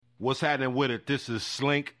What's happening with it? This is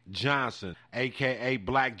Slink Johnson, a.k.a.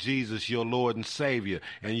 Black Jesus, your Lord and Savior,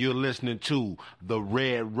 and you're listening to the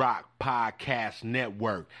Red Rock Podcast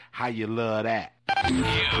Network. How you love that? You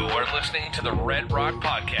are listening to the Red Rock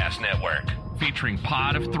Podcast Network, featuring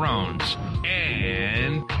Pod of Thrones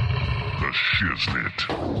and the Shiznit.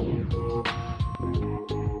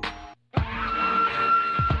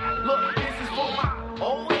 Look, this is for my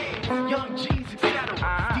old heads, young Jesus settle.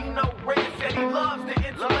 Dino Red said he loves the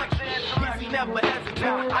intellect. Yes, he never hesitates.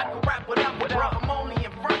 I can rap whatever, bro. I'm only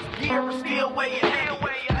in first gear, but still weighing heavy.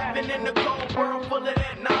 Living in the cold world full of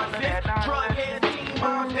that nonsense. Drug heads, teen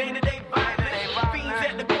moms, day-to-day violence. Fiends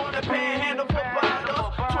at the corner, panhandle for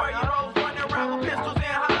bottles. 12-year-olds running around with pistols and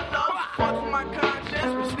hollows. Fuck with my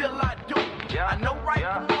conscience, but still I do. I know right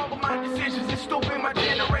from wrong, but my decisions is stupid. My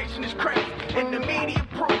generation is crazy, and the media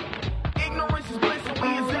proof. Ignorance is bliss, and we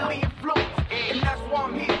is illy influenced. And that's why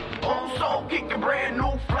I'm here. Old soul kicking brand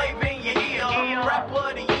new flavor in your ear. Rapper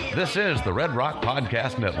of the year. This is the Red Rock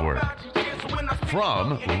Podcast Network.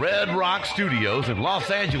 From Red Rock Studios in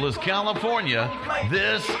Los Angeles, California,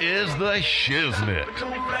 this is the Shiznit.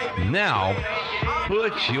 Now,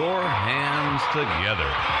 put your hands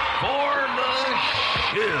together for the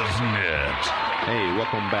Shiznit. Hey,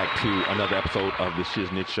 welcome back to another episode of the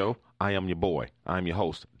Shiznit Show. I am your boy. I'm your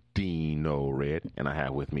host, Dino Red, and I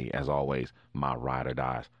have with me, as always, my ride or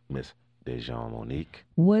dies, Miss Dejan Monique.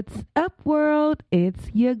 What's up, world? It's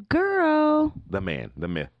your girl. The man, the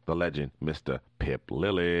myth, the legend, Mr. Pip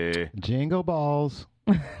Lilly. Jingle balls.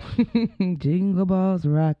 Jingle balls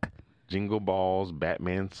rock. Jingle balls,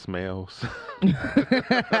 Batman smells. Oh,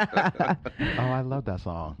 I love that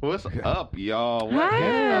song. What's up, y'all?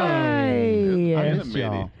 Hi. I missed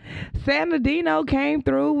y'all. Santa Dino came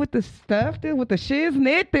through with the stuff, with the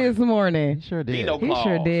shiznit this morning. He sure did. Dino He Claus.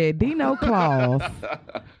 sure did. Dino Claus.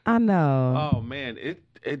 I know. Oh man,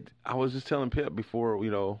 I was just telling Pip before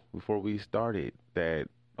we started that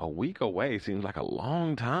a week away seems like a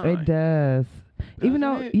long time. It does. Even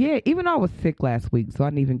though Doesn't I was sick last week, so I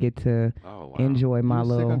didn't even get to enjoy my You was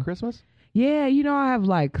little. sick on Christmas? Yeah, I have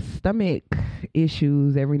like stomach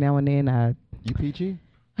issues every now and then. You peachy?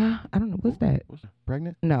 I don't know. What's that?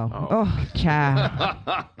 Pregnant? No. Oh. Oh, child.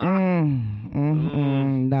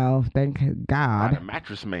 No, thank Like God. a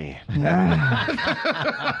mattress man.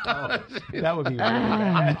 That would be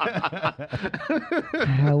really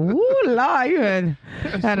Woo, Lord, you had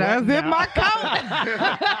to unzip my coat.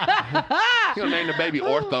 He'll name the baby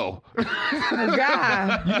Ortho.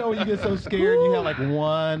 God. You know when you get so scared, you have like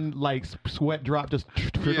one sweat drop just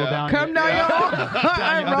trickle down. Come down your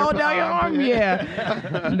arm. Roll down your arm.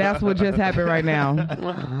 Yeah. That's what just happened right now.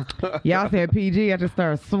 Y'all said PG. I just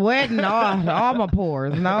started sweating all my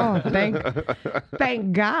pores. No,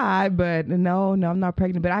 thank God. But no, I'm not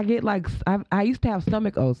pregnant. But I get I used to have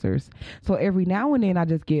stomach ulcers. So every now and then I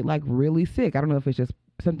just get like really sick. I don't know if it's just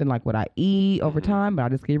something like what I eat over time, but I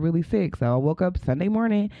just get really sick. So I woke up Sunday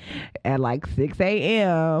morning at like 6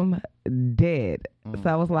 a.m. dead. So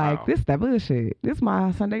I was like, Wow. this is that bullshit. This is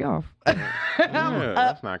my Sunday off. Yeah,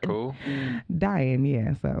 that's not cool. Dying,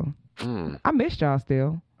 yeah. So I missed y'all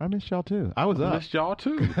still. I missed y'all too. I was I up. missed y'all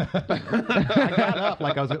too.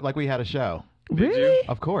 I got up like we had a show. Really?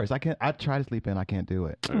 Of course. I try to sleep in. I can't do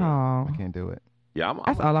it. Oh, I can't do it. Yeah,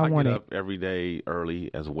 That's all I wanted. get up every day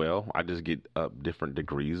early as well. I just get up different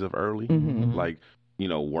degrees of early. Mm-hmm. Like,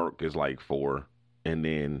 work is like 4, and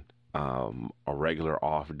then a regular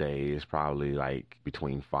off day is probably like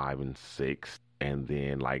between 5 and 6, and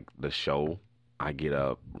then like the show, I get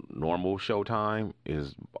up. Normal show time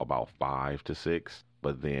is about 5 to 6,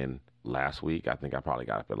 but then last week I think I probably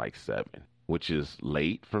got up at like 7, which is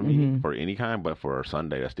late for me for any kind, but for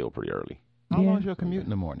Sunday that's still pretty early. How Yeah. long is your commute in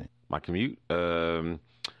the morning? My commute, I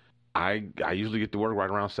usually get to work right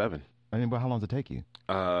around 7. I mean, but how long does it take you?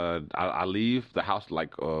 I leave the house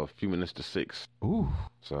like a few minutes to 6. Ooh.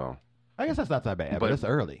 So I guess that's not that bad, but But- it's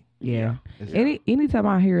early. yeah. It's- Anytime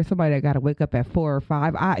I hear somebody that got to wake up at 4 or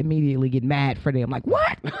 5, I immediately get mad for them. Like,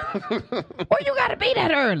 what? Well, you got to be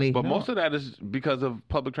that early. but most of that is because of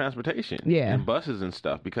public transportation, Yeah. and buses and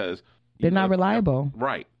stuff, because They're not reliable.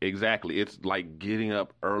 Right, exactly. It's like getting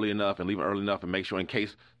up early enough and leaving early enough and make sure in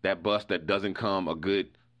case that bus that doesn't come a good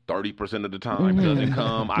 30% of the time doesn't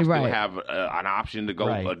come, I still Right. have an option to go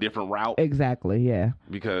Right. a different route. Exactly, yeah.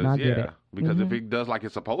 Because I get it. because if it does like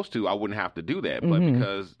it's supposed to, I wouldn't have to do that. But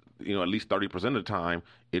because at least 30% of the time,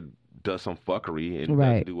 it does some fuckery and Right.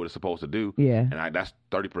 doesn't do what it's supposed to do. Yeah. And that's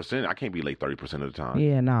 30%. I can't be late 30% of the time.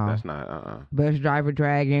 Yeah, no. That's not. Bus driver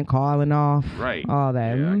dragging, calling off. Right. All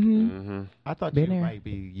that. Yeah, Mm-hmm. I thought Been you there. might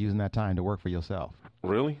be using that time to work for yourself.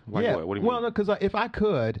 Really? Like yeah. what do you well, mean? because if I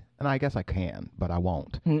could, and I guess I can, but I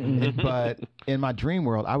won't. But in my dream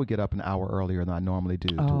world, I would get up an hour earlier than I normally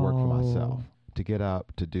do to work for myself. To get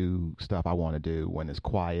up to do stuff I want to do when it's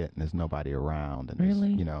quiet and there's nobody around. And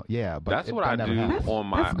Really? You know, yeah. But That's what I never do happens.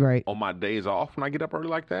 on great. my days off when I get up early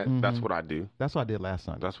like that. That's what I do. That's what I did last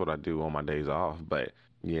Sunday. That's what I do on my days off. But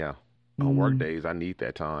yeah, on work days I need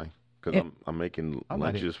that time because I'm making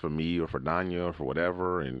lunches for me or for Danya or for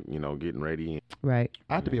whatever, and getting ready. Right.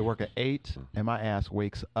 I have to be at work at 8, and my ass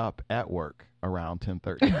wakes up at work around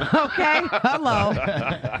 10:30. Okay. Hello.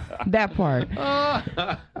 That part.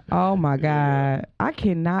 Oh my God. I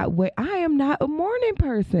cannot wait. I am not a morning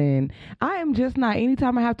person. I am just not.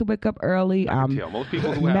 Anytime I have to wake up early, I can I'm tell most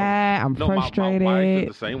people who mad. I'm no, frustrated. My wife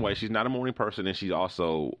is the same way. She's not a morning person, and she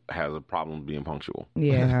also has a problem being punctual.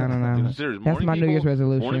 Yeah, I don't know. Serious. That's my New Year's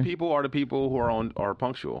resolution. Morning people are the people who are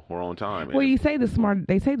punctual, who are on time. Well, you say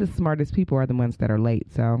they say the smartest people are the ones that are late.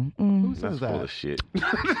 So Who that's says full that? of shit.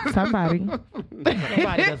 somebody.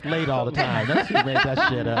 Somebody that's late all the time. That's who made that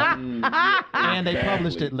shit up. And they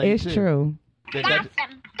published it late, It's too. true. That's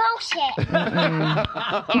some bullshit.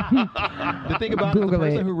 The thing about Google the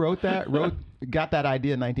person it. who got that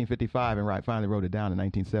idea in 1955 and finally wrote it down in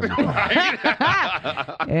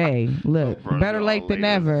 1975. Hey, look, First better of all, late than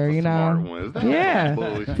ladies, never. it's the You smart know. ones. That's Yeah,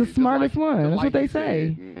 bullshit. it's the Just smartest one. That's like what they you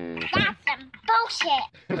say. said. That's some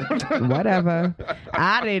bullshit. Whatever.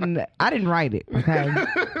 I didn't write it. Okay,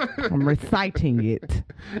 I'm reciting it.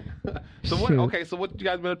 So what? Shoot. Okay, so what you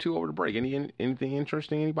guys been up to over the break? Anything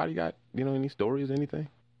interesting? Anybody got any stories? Anything?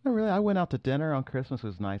 Not really. I went out to dinner on Christmas. It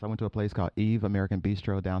was nice. I went to a place called Eve American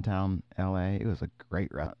Bistro downtown L.A. It was a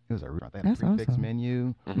great restaurant. It was a restaurant. They had That's a prefix awesome.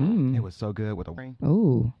 menu. Mm. It was so good with a ring.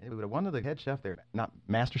 Ooh. It was one of the head chef there, not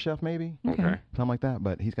master chef maybe, Okay. something like that.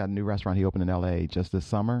 But he's got a new restaurant he opened in L.A. just this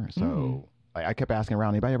summer. So I kept asking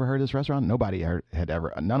around, anybody ever heard of this restaurant? Nobody had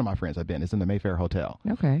ever. None of my friends had been. It's in the Mayfair Hotel.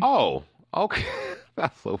 Okay. Oh, okay.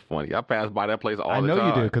 That's so funny. I pass by that place all the time. I know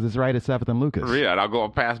you do because it's right at 7th and Lucas. Yeah, and I'll go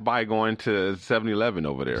pass by going to 7-Eleven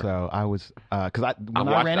over there. So I was because when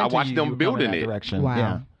I ran watched into you, them you were coming building that it. Direction.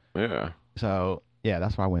 Wow. Yeah. Yeah. So yeah,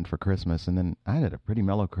 that's why I went for Christmas, and then I had a pretty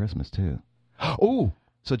mellow Christmas too. Oh,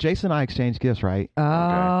 so Jason and I exchanged gifts, right?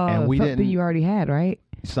 Oh, And we something didn't- you already had, right?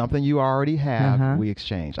 Something you already have, Uh-huh. we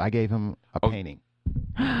exchanged. I gave him a painting.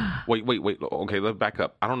 Wait. Okay, let's back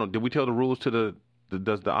up. I don't know. Did we tell the rules to the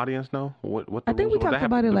does the audience know what the I think rules we were? talked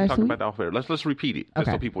about it We last talked week. about that off air. Let's repeat it just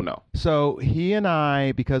so Okay. people know. So he and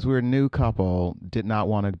I, because we're a new couple, did not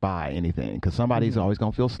want to buy anything because somebody's always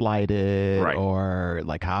going to feel slighted, Right. or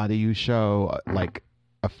like, how do you show like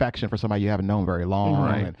affection for somebody you haven't known very long,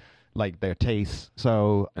 Right. and like their tastes.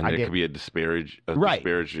 So And there could be a disparage Right.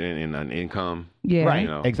 in an income. Yeah. right, You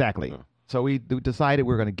know. exactly. Yeah. So we decided we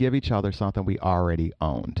were going to give each other something we already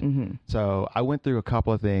owned. Mm-hmm. So I went through a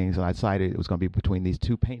couple of things, and I decided it was going to be between these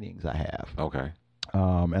two paintings I have. Okay.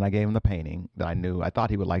 And I gave him the painting that I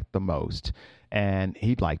thought he would like the most, and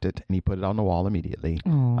he liked it, and he put it on the wall immediately.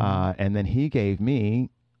 Aw. And then he gave me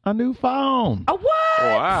a new phone. Oh, what?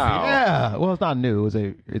 Wow. Yeah, well, it's not new.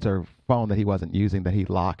 It's a phone that he wasn't using that he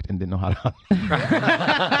locked and didn't know how to.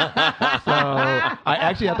 So I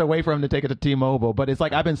actually have to wait for him to take it to T-Mobile. But it's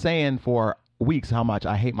like I've been saying for weeks how much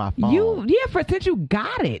I hate my phone. Since you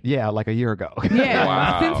got it. Yeah, like a year ago. Yeah,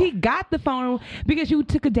 Wow. since he got the phone, because you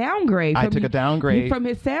took a downgrade. I took a downgrade. from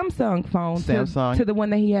his Samsung phone Samsung. to the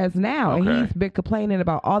one that he has now, Okay. and he's been complaining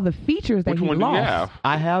about all the features that Which he one lost. do you have?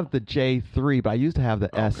 I have the J3, but I used to have the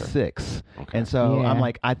S6. Okay. And so Yeah. I'm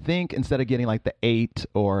like, I think instead of getting like the 8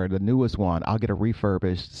 or the newest one, I'll get a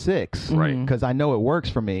refurbished 6. Right. Because I know it works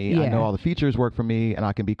for me. I Yeah. know all the features work for me, and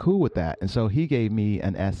I can be cool with that. And so he gave me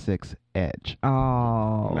an S6 Edge.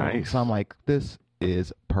 Oh, Nice. So I'm like, this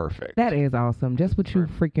is perfect. that is awesome. Just what you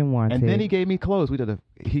freaking wanted. And then he gave me clothes.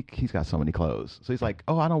 He's got so many clothes. So he's like,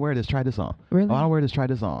 oh, I don't wear this. Try this on. Really? Oh, I don't wear this. Try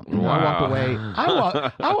this on. And I Wow. walked away.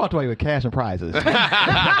 I walked away with cash and prizes.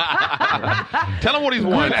 Tell him what he's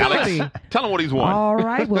won, Alex. Utility. Tell him what he's won. All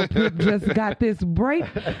right. Well, Pip just got this bright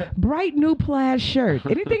new plaid shirt.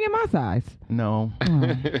 Anything in my size? No.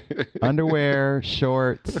 Underwear,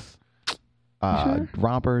 shorts, Sure?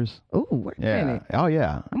 rompers. Ooh, wait a Yeah. minute. Oh,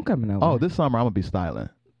 yeah. I'm coming over. Oh, this summer I'm going to be styling.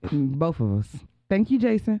 Both of us. Thank you,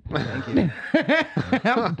 Jason. Thank you.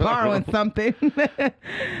 I'm borrowing something. Well,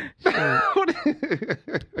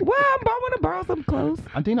 I'm going to borrow some clothes.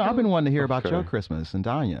 Dino, I've been wanting to hear about Okay. your Christmas and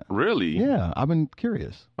Danya. Really? Yeah, I've been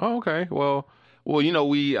curious. Oh, okay. Well, Well,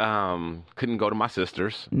 we couldn't go to my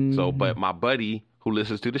sister's. So, but my buddy who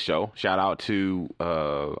listens to the show, shout out to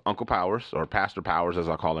Uncle Powers, or Pastor Powers as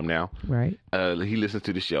I call him now. Right. He listens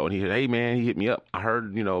to the show, and he said, hey, man, he hit me up. I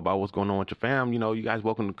heard, about what's going on with your fam. You guys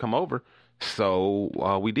welcome to come over.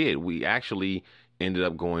 So we did. We actually ended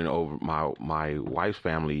up going over my wife's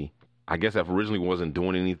family. I guess that originally wasn't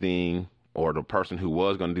doing anything, or the person who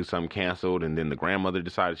was going to do something canceled, and then the grandmother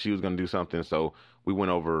decided she was going to do something. So we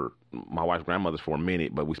went over my wife's grandmother's for a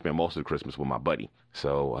minute, but we spent most of the Christmas with my buddy.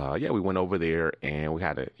 So we went over there, and we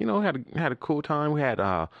had a cool time. We had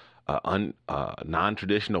a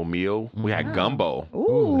non-traditional meal. We had gumbo.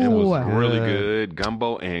 Ooh. It was really good.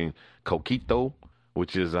 Gumbo and coquito,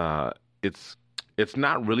 which is it's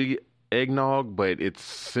not really eggnog, but it's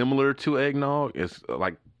similar to eggnog. It's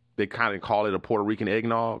like they kind of call it a Puerto Rican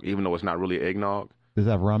eggnog, even though it's not really eggnog. Does it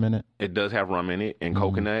have rum in it? It does have rum in it and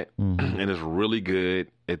coconut, and it's really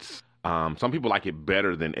good. It's some people like it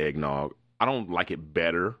better than eggnog. I don't like it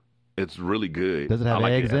better. It's really good. Does it have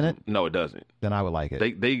eggs in it? No, it doesn't. Then I would like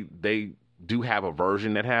it. They do have a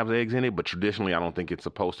version that has eggs in it, but traditionally I don't think it's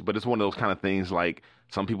supposed to. But it's one of those kind of things like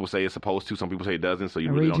some people say it's supposed to, some people say it doesn't, so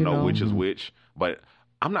you really don't know which is which. But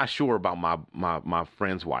I'm not sure about my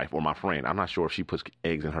friend's wife or my friend. I'm not sure if she puts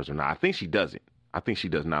eggs in hers or not. I think she doesn't. I think she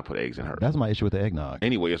does not put eggs in hers. That's my issue with the eggnog.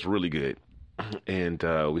 Anyway, it's really good. And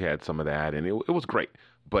we had some of that, and it was great.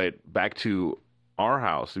 But back to our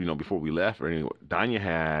house, before we left, Danya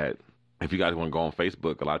had, if you guys want to go on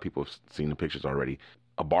Facebook, a lot of people have seen the pictures already,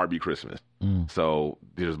 a Barbie Christmas. So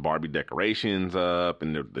there's Barbie decorations up,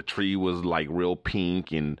 and the tree was like real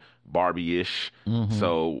pink and Barbie-ish.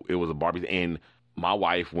 So it was a Barbie, and my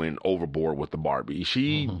wife went overboard with the Barbie.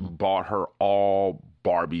 She bought her all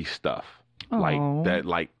Barbie stuff. Like that,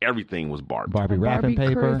 like everything was Barbie. Barbie wrapping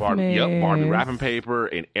paper. Barbie wrapping paper,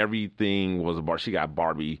 and everything was a Barbie. She got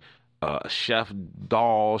Barbie chef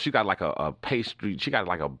doll. She got like a pastry. She got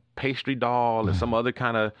like a pastry doll and some other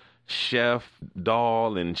kind of chef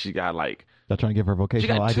doll, and she got like. They're trying to give her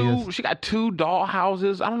vocational ideas. She got 2 doll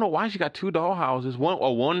houses. I don't know why she got 2 doll houses.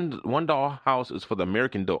 One doll house is for the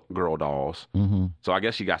American Girl dolls. So I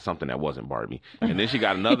guess she got something that wasn't Barbie. And then she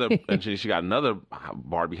got another. and she got another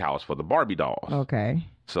Barbie house for the Barbie dolls. Okay.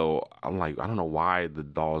 So I'm like, I don't know why the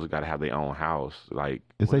dolls got to have their own house. Like,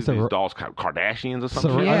 Is these they dolls Kardashians or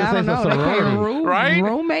something? Yeah, I don't know. They can't right?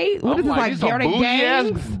 Roommate? What I'm is this, like these are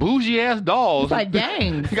gangs? bougie ass dolls. It's like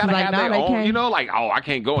gangs. You gotta like, have no, their they own. can't. Like, I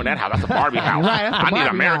can't go in that house. That's a Barbie house. Right, that's a I need Barbie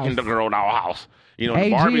American house. Girl doll house. The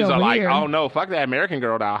AG Barbies are over like, here. oh no, fuck that American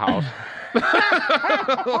Girl doll house.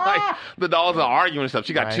 Like the dolls are arguing and stuff.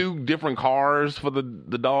 She got 2 different cars for the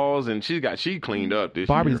dolls, and she cleaned up this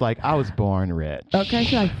Barbie's year. like, I was born rich. Okay,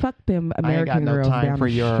 she's like, fuck them I ain't got American no girls time down for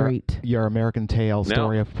the street. your American tale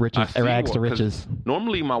story of riches, I see rags to what- 'cause riches.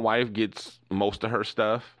 Normally, my wife gets most of her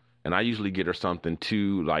stuff, and I usually get her something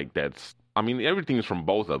too, like that's. I mean, everything is from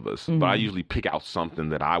both of us, but I usually pick out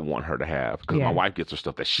something that I want her to have because my wife gets her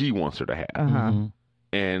stuff that she wants her to have,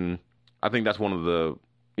 and I think that's one of the.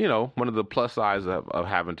 One of the plus sides of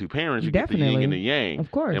having 2 parents, you get the yin and the yang. Of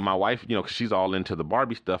course. And my wife, because she's all into the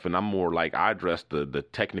Barbie stuff, and I'm more like, I address the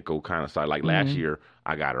technical kind of side. Like last year,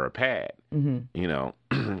 I got her a pad, and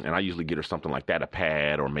I usually get her something like that, a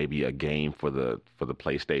pad or maybe a game for the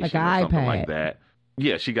PlayStation Like or an something iPad. like that.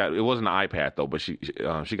 Yeah, it wasn't an iPad though, but she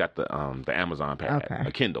got the Amazon pad, Okay.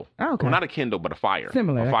 a Kindle. Oh, okay. Well, not a Kindle, but a Fire.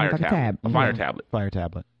 Similar, a like Fire a tab. A Fire tablet. Fire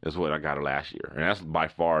tablet. Is what I got her last year, and that's by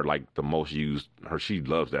far like the most used. She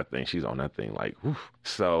loves that thing. She's on that thing like, whew.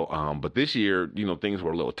 So, but this year, things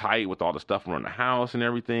were a little tight with all the stuff around the house and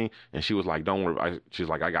everything. And she was like, "Don't worry." She's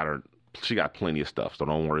like, "I got her. She got plenty of stuff, so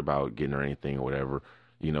don't worry about getting her anything or whatever."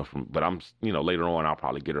 But I'm, later on, I'll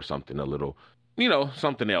probably get her something a little.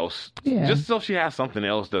 Something else. Yeah. Just so she has something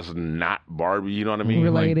else that's not Barbie, you know what I mean?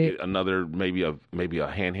 Related. Like another, maybe a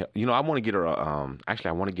handheld. I want to get her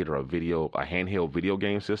I want to get her a handheld video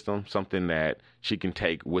game system, something that she can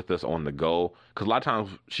take with us on the go. Because a lot of times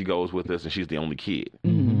she goes with us and she's the only kid.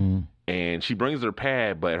 And she brings her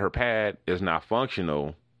pad, but her pad is not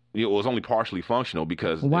functional. It was only partially functional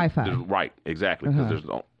because Wi-Fi. Right, exactly, because there's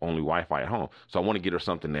only Wi-Fi at home. So I want to get her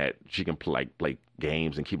something that she can play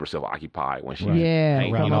games and keep herself occupied when she Yeah,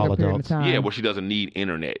 Around for a all longer period of adults. time. yeah, well, she doesn't need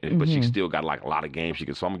internet, but she still got like a lot of games she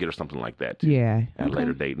can. So I'm gonna get her something like that too. Yeah. At a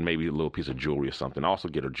later date, maybe a little piece of jewelry or something. I also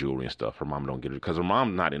get her jewelry and stuff. Her mom don't get her because her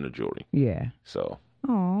mom's not into jewelry. Yeah. So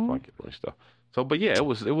Oh, I get her and stuff. So, but yeah, it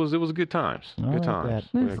was good times. I Good like times.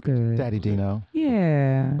 that. that's good. Daddy Dino.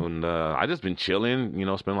 Yeah. And I just been chilling,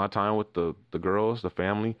 spending a lot of time with the girls, the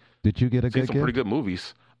family. Did you get a Seen good some gift? pretty good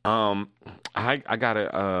movies. I got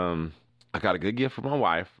a good gift for my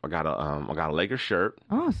wife. I got a Lakers shirt.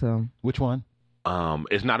 Awesome. Which one?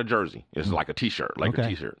 It's not a jersey. It's like a T-shirt, a Okay.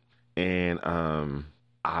 T-shirt. And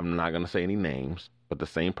I'm not gonna say any names, but the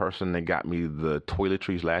same person that got me the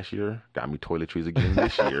toiletries last year got me toiletries again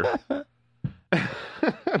this year.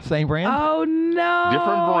 Same brand? Oh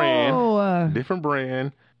no. Different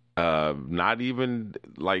brand. Not even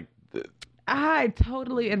like. I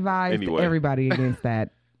totally advised Anyway. everybody against that.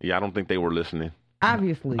 Yeah, I don't think they were listening.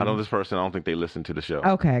 Obviously. I know this person. I don't think they listened to the show.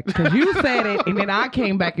 Okay, because you said it, and then I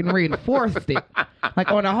came back and reinforced it,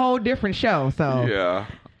 like on a whole different show. So Yeah.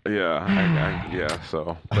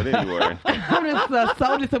 So, but anyway, I'm just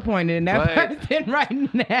so disappointed in that person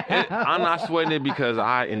right now. I'm not sweating it because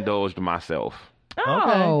I indulged myself.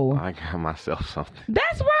 Oh, I got myself something,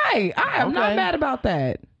 that's right. I am not mad about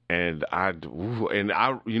that. and I,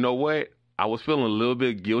 you know what? I was feeling a little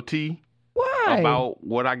bit guilty Why? about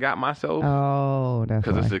what I got myself Oh, that's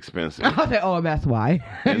because why. it's expensive. I said, oh, that's why.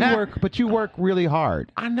 You work really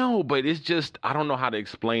hard. I know, but it's just I don't know how to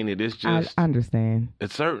explain it. It's I just understand.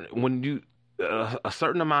 it's certain when you a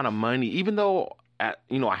certain amount of money, even though I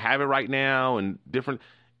have it right now and different.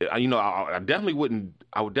 I definitely wouldn't.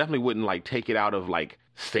 I would definitely wouldn't like take it out of like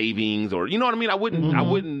savings or you know what I mean. I wouldn't.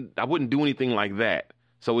 Mm-hmm. I wouldn't do anything like that.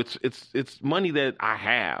 So it's money that I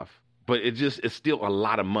have, but it's still a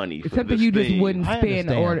lot of money. It's for something this you just thing. wouldn't I spend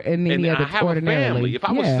understand. in any And other I have ordinarily. a family. If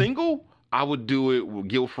I was Yeah. single, I would do it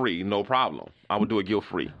guilt free, no problem. I would do it guilt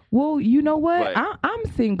free. Well, you know what? But- I'm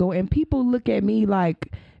single, and people look at me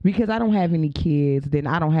like because I don't have any kids, then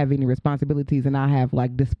I don't have any responsibilities, and I have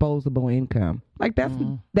like disposable income. Like that's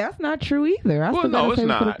not true either. I Well, still no, gotta it's save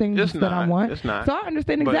for the not. things It's that I not. want. It's not. So I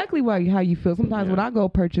understand But- exactly how you feel. Sometimes when Yeah. I go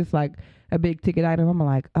purchase like a big ticket item, I'm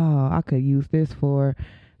like, oh, I could use this for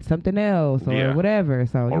something else or Yeah. whatever.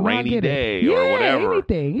 So Or rainy I get day it. or Yeah, whatever.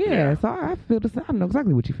 anything. Yeah. Yeah. So I feel the same. I know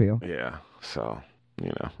exactly what you feel. Yeah. So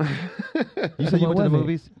You said you What went to the was it?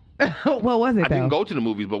 movies? What was it I though? didn't go to the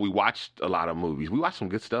movies, but we watched a lot of movies. We watched some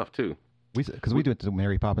good stuff too. Because we did to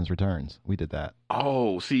Mary Poppins Returns. We did that.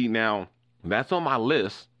 Oh, see now that's on my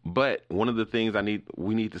list. But one of the things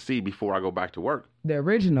we need to see before I go back to work The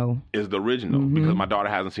original. is the original because my daughter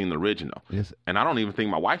hasn't seen the original, Yes. and I don't even think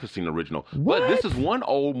my wife has seen the original. What? But this is one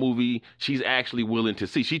old movie she's actually willing to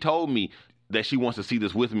see. She told me that she wants to see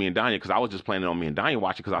this with me and Danya because I was just planning on me and Danya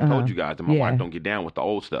watching because I told you guys that my Yeah. wife don't get down with the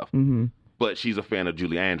old stuff. Mm-hmm. But she's a fan of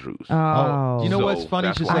Julie Andrews. Oh, you know So what's funny? You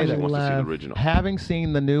that's should why say she that. wants to see the Love. original. Having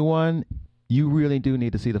seen the new one, you really do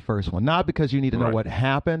need to see the first one. Not because you need to know Right. what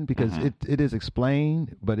happened, because it is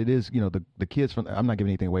explained, but it is, the kids from, I'm not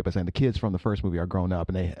giving anything away by saying the kids from the first movie are grown up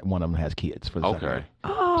and one of them has kids for the second Okay.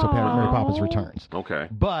 one. So Mary Poppins Returns. Okay.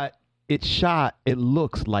 But it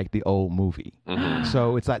looks like the old movie.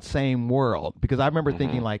 So it's that same world. Because I remember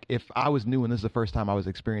thinking, like, if I was new and this is the first time I was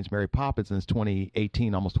experiencing Mary Poppins since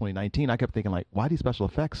 2018, almost 2019, I kept thinking, like, why are these special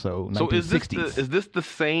effects so 1960s? So is this the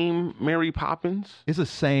same Mary Poppins? It's the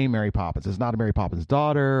same Mary Poppins. It's not a Mary Poppins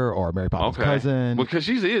daughter or a Mary Poppins cousin. Because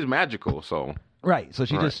she is magical, so. Right. So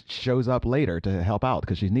she Right. just shows up later to help out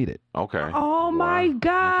because she's needed. Okay. Oh my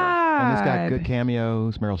God! And it's got good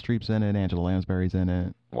cameos. Meryl Streep's in it. Angela Lansbury's in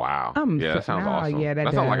it. Wow. Yeah, that sounds nah, awesome. Yeah,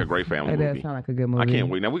 that sounds like a great family That movie. does sound like a good movie. I can't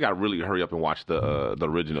wait. Now we got to really hurry up and watch the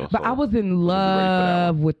original. But so I was in we'll be ready for that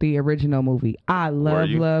love one. with the original movie. I Were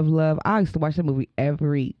you? love. I used to watch that movie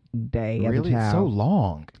every day as a Really? It's so child.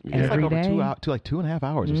 long. Yeah. It's like Every over day? 2 hours, like 2.5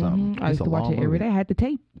 hours or something. I used It's to a watch long it every movie. day. I had the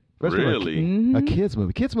tape. Especially Really? a kid's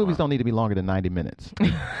movie. Kids' movies don't need to be longer than 90 minutes.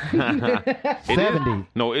 70.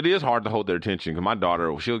 No, it is hard to hold their attention because my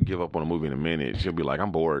daughter, she'll give up on a movie in a minute. She'll be like,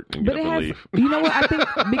 I'm bored, and get But up it and has, leave. you know what? I think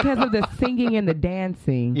because of the singing and the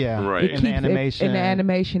dancing. Yeah. Right. It And the animation. In the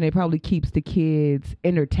animation, it probably keeps the kids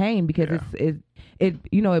entertained because it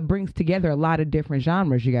brings together a lot of different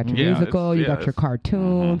genres. You got your Yeah, musical, you got your it's-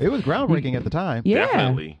 cartoons. It was groundbreaking at the time. Yeah.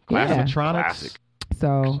 Definitely. Yeah. Classic. Animatronics. Classic.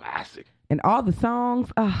 So, Classic. and all the songs,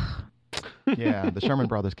 Yeah, the Sherman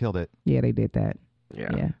Brothers killed it. yeah, they did that. Yeah.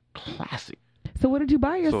 Yeah. Classic. So what did you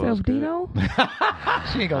buy it's yourself, good. Dino?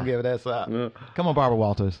 She ain't gonna give it that up. Come on, Barbara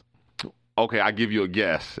Walters. Okay, I give you a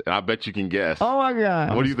guess, and I bet you can guess. Oh my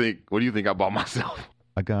God. What do you think? What do you think I bought myself?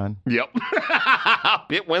 A gun. Yep.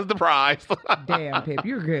 Pip wins the prize. Damn, Pip,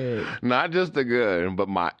 you're good. Not just a gun, but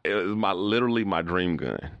it was literally my dream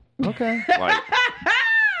gun. Okay. Like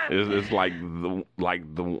it's like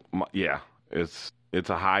it's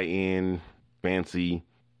a high end, fancy,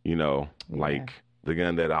 like the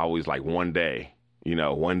gun that I always like. One day I'm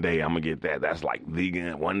gonna get that. That's like the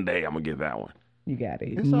gun. One day I'm gonna get that one. You got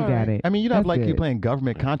it. It's You all got right. it. I mean, you're not That's like you good. playing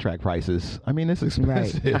government contract prices. I mean, it's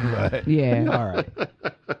expensive. But Yeah. all right.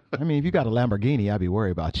 I mean, if you got a Lamborghini, I'd be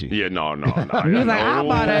worried about you. Yeah, no. He was like, I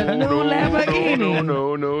bought a new Lamborghini.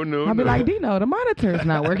 No. I'll be like, Dino, the monitor's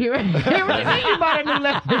not working. What do you mean you bought a new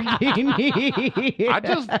Lamborghini?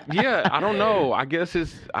 I don't know. I guess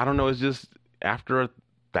it's just after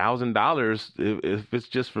 $1,000, if it's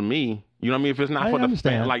just for me, you know what I mean? If it's not for the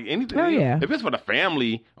family, like anything, if it's for the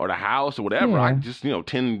family or the house or whatever, I just,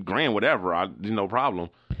 $10,000, whatever, no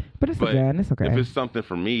problem. But it's okay. It's okay. If it's something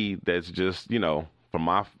for me that's just, for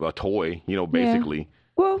a toy, basically,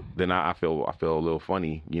 well, then I feel a little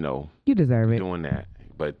funny, you deserve it doing that.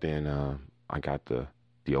 But then I got the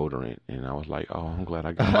deodorant, and I was like, oh, I'm glad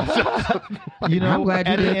I got myself. I'm glad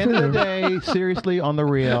you at did the end too. of the day, seriously, on the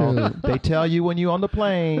real, they tell you when you're on the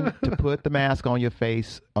plane to put the mask on your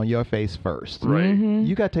face first. Right. Mm-hmm.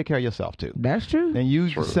 You got to take care of yourself too. That's true. And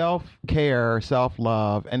you self-care,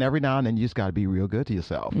 self-love, and every now and then you just got to be real good to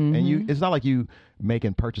yourself. Mm-hmm. And it's not like you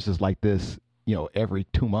making purchases like this, every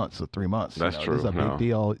 2 months or 3 months. That's true. This is a big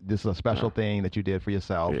deal. This is a special thing that you did for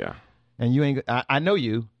yourself. Yeah. And you ain't. I know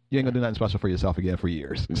you. You ain't gonna do nothing special for yourself again for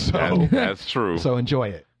years. So that's true. So enjoy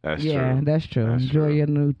it. That's true. That's true. Enjoy your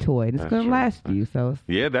new toy. It's gonna last you. So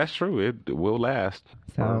that's true. It will last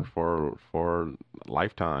for a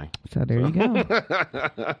lifetime. So there you go.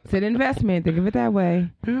 It's an investment. Think of it that way.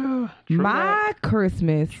 Yeah, My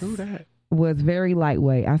Christmas was very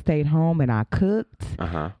lightweight. I stayed home and I cooked.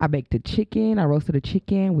 I baked a chicken. I roasted a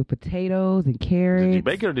chicken with potatoes and carrots. Did you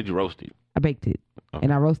bake it or did you roast it? I baked it. Okay.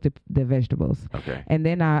 And I roasted the vegetables. Okay. And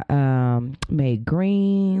then I made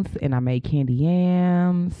greens, and I made candy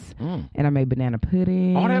yams, and I made banana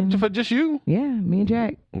pudding. All that for just you? Yeah, me and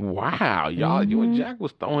Jack. Wow, y'all, you and Jack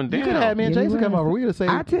was throwing down. You could have had me and Jason come over. We would have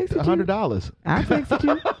saved $100. I texted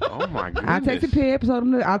you. Oh my goodness. I texted Pip.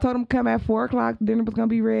 I told him to come at 4:00. Dinner was gonna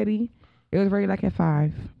be ready. It was ready like at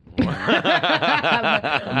 5.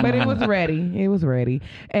 but it was ready. It was ready.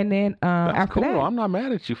 And then after that, I'm not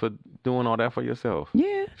mad at you for doing all that for yourself.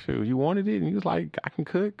 Yeah. Sure, you wanted it, and you was like, I can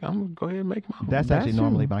cook. I'm gonna go ahead and make my own. That's actually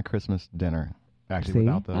normally my Christmas dinner. Actually,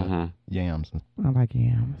 without the yams. I like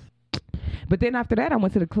yams. But then after that, I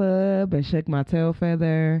went to the club and shook my tail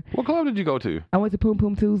feather. What club did you go to? I went to Poom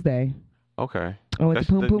Poom Tuesday. Okay. I went to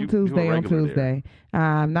Poom Poom Tuesday on Tuesday.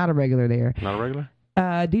 I'm not a regular there. Not a regular?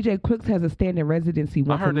 DJ Crooks has a standing residency once a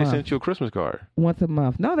month. I heard they sent you a Christmas card. Once a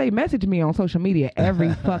month. No, they message me on social media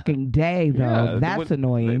every fucking day, though. Yeah, that's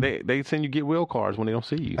annoying. They send you get will cards when they don't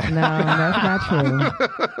see you. No, that's not true.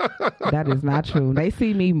 That is not true. They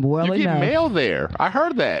see me well enough. You get mail there. I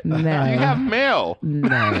heard that. No. You have mail.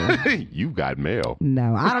 No. You got mail.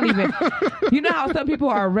 No, I don't even. You know how some people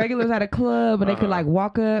are regulars at a club and they could like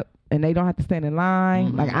walk up and they don't have to stand in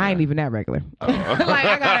line. Like, I ain't even that regular. Like,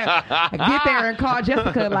 I gotta get there and call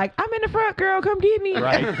Jessica, like, I'm in the front, girl, come get me.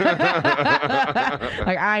 Right.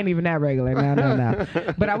 Like, I ain't even that regular. No.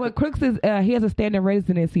 But I went, Crooks is, he has a standing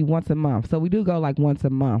residency once a month. So we do go like once a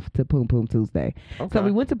month to Poom Poom Tuesday. Okay. So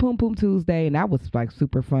we went to Poom Poom Tuesday, and that was like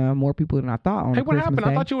super fun. More people than I thought on Christmas happened?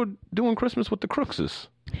 Day. I thought you were doing Christmas with the Crookses.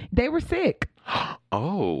 They were sick.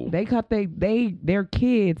 Oh. They got their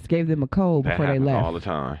kids gave them a cold before they left. All the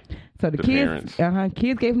time. So the kids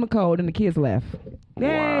gave them a cold and the kids left. They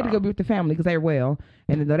had to go be with the family because they were well.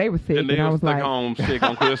 And they were sick. And they I was stuck like, home sick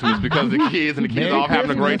on Christmas because the kids all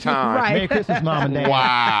having a great time. Right. Merry Christmas, Mom and Dad.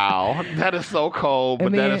 Wow. That is so cold,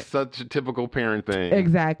 but then, that is such a typical parent thing.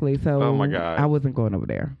 Exactly. So oh my God. I wasn't going over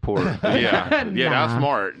there. Poor. Yeah. Yeah, that's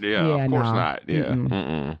smart. Yeah, of course not. Yeah.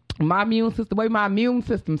 Mm-mm. My immune system, the way my immune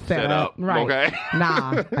system's set up. Right. Okay.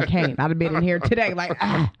 Nah, I can't. I'd have been in here today like,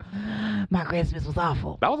 my Christmas was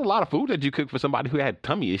awful. That was a lot of food that you cooked for somebody who had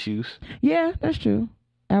tummy issues. Yeah, that's true.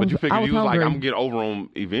 But you figured you was like, I'm going to get over them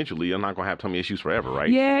eventually. I'm not going to have tummy issues forever, right?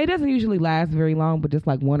 Yeah, it doesn't usually last very long, but just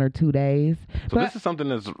like 1 or 2 days. So this is something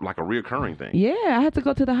that's like a reoccurring thing. Yeah, I had to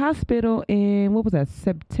go to the hospital in, what was that,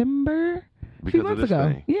 September? A few months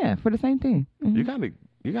ago. Thing. Yeah, for the same thing. Mm-hmm. You got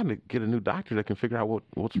to get a new doctor that can figure out what's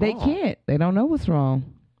wrong. They can't. They don't know what's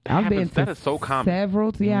wrong. That is so common.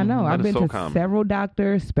 Several, yeah, I know. I've been to several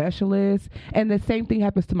doctors, specialists, and the same thing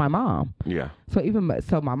happens to my mom. Yeah. So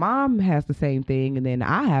my mom has the same thing, and then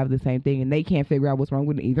I have the same thing, and they can't figure out what's wrong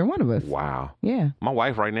with either one of us. Wow. Yeah. My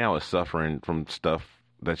wife right now is suffering from stuff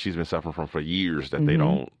that she's been suffering from for years that they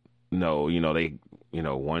don't know. You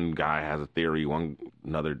know, one guy has a theory,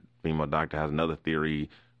 another female doctor has another theory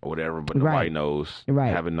or whatever, but nobody knows.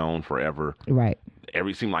 Right. Haven't known forever. Right.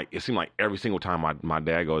 It seemed like every single time my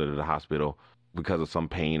dad go to the hospital because of some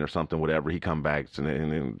pain or something, whatever, he come back and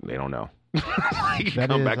then they don't know. He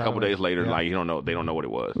come back a couple days later, like they don't know what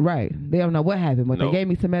it was. Right. They don't know what happened, but they gave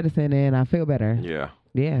me some medicine and I feel better. Yeah.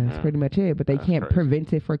 Yeah, that's pretty much it. But they That's can't crazy.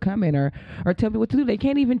 prevent it from coming or tell me what to do. They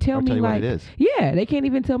can't even tell Or me tell you like what it is. Yeah, they can't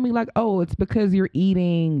even tell me like, oh, it's because you're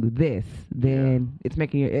eating this. Then it's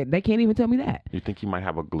making you. They can't even tell me that. You think you might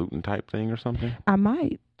have a gluten type thing or something? I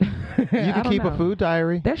might. You can keep a food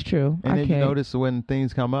diary. That's true. And I then can. you notice when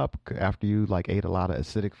things come up after you like ate a lot of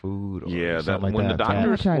acidic food or Yeah, that something like when that. the I'm gonna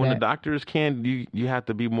doctors try when that. the doctors can, you have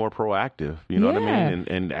to be more proactive. You know what I Yeah. mean?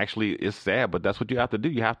 And actually, it's sad, but that's what you have to do.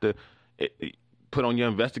 You have to put on your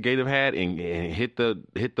investigative hat and hit the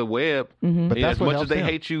web. But Yeah, that's as what much as helps they them.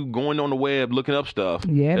 hate you going on the web looking up stuff.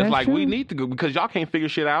 Yeah, it's that's like we true. need to go because y'all can't figure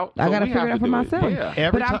shit out. I so gotta we figure have it out to for do myself. Yeah.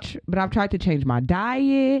 Every But I've tried to change my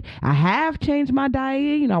diet. I have changed my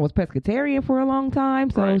diet. You know, I was pescatarian for a long time,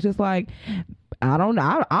 so Right. it's just like I don't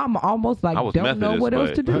know. I'm almost like I was don't know Methodist, what else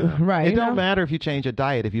but- to do. Right? It you don't know? matter if you change your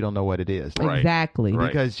diet if you don't know what it is. Right. Exactly. Right.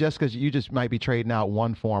 Because just because you just might be trading out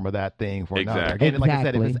one form of that thing for another. Exactly. Again, like I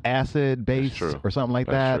said, if it's Exactly. acid based true. or something like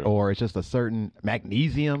That's that, true. or it's just a certain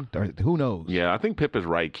magnesium, or who knows? Yeah, I think Pip is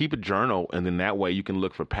right. Keep a journal, and then that way you can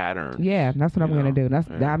look for patterns. Yeah, that's what I'm You gonna know, do. That's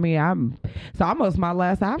yeah. I mean, I'm almost my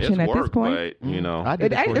last option It's at work, this point. but you know, I did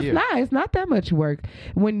It it for a ain't, year. it's not that much work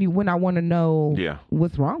when I want to know Yeah.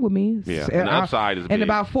 what's wrong with me. Yeah. So And the upside is in big.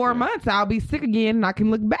 about 4 Yeah. months I'll be sick again and I can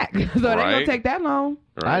look back. So it ain't gonna Right. take that long.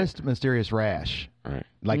 I right? just a mysterious rash. Right.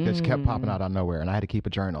 Like this kept popping out of nowhere, and I had to keep a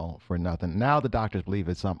journal for nothing. Now the doctors believe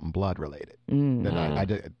it's something blood related. That I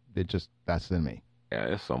did. It just that's in me. Yeah,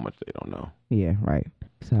 there's so much they don't know. Yeah, right.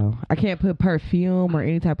 So I can't put perfume or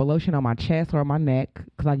any type of lotion on my chest or on my neck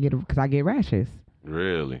because I get rashes.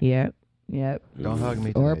 Really? Yep. Don't hug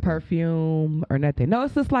me. Or today, perfume or nothing. No,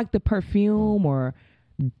 it's just like the perfume or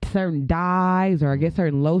certain dyes or I guess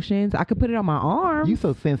certain lotions. I could put it on my arm. You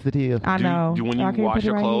so sensitive. I know. Do when I you can wash put it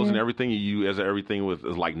your right clothes here. and everything, you as everything is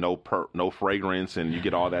like no fragrance, and you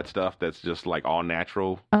get all that stuff that's just like all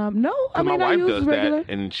natural. No, I 'Cause mean my I wife use does regular. that,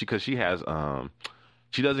 and she has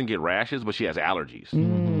she doesn't get rashes, but she has allergies,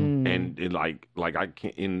 Mm. and it like I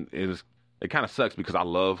can't. And it kind of sucks because I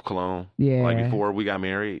love cologne. Yeah. Like before we got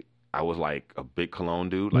married, I was like a big cologne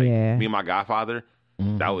dude. Like Yeah. me and my godfather.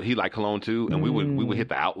 He liked cologne too, and we would hit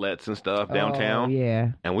the outlets and stuff downtown, Oh, yeah,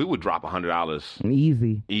 and we would drop $100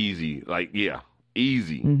 easy. easy, like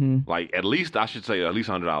easy, Mhm. like at least I should say at least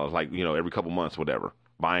 $100, like every couple months, whatever,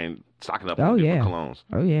 stocking up Oh, on yeah. different colognes,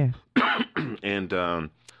 Oh yeah. and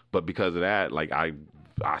but because of that, like I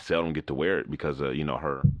seldom get to wear it because of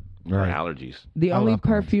her Right. allergies. The I only love colognes.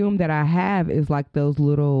 perfume that I have is like those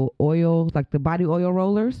little oils, like the body oil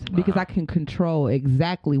rollers, because I can control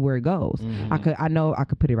exactly where it goes. I know I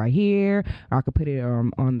could put it right here, or I could put it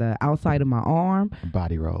on the outside of my arm.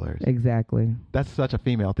 Body rollers. Exactly. That's such a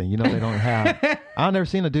female thing. They don't have. I've never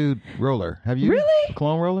seen a dude roller. Have you? Really?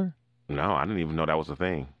 Cologne roller? No, I didn't even know that was a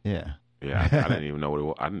thing. Yeah. Yeah, I didn't even know what it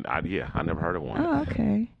was. I never heard of one. Oh,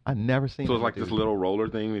 okay. I've never seen. So it's a like dude. this little roller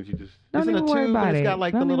thing that you just Don't It's in a even worry tube, about and it. it's got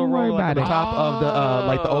like the Don't little even worry roller at about the it. top of the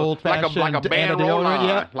like the old fashioned like a band roll on,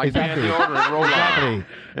 Yeah, like exactly. band deodorant roll on. Exactly.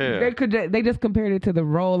 Yeah. They just compared it to the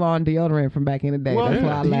roll-on deodorant from back in the day. Well, That's why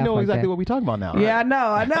I you laugh know like exactly that. what we're talking about now. Yeah, I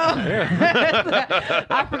know.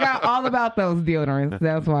 I forgot all about those deodorants.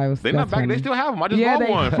 That's why I was. They're not that's back. funny. They still have them. I just Yeah, bought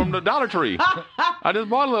they- one from the Dollar Tree. I just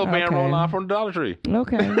bought a little band Okay. roll on from the Dollar Tree.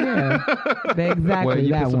 Okay, yeah. They exactly Well,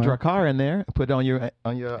 you that put some one. Dracar in there, put it on your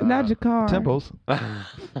Not Dracar. temples.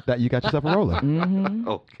 That you got yourself a roller. Mm-hmm.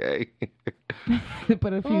 Okay.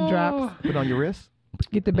 Put a few drops. Put it on your wrist.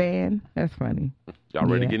 Get the band. That's funny. Y'all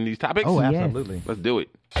ready Yeah. to get in these topics? Oh, Yes. absolutely. Let's do it.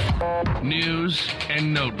 News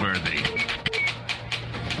and noteworthy.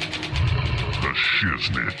 The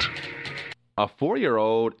Shiznit. A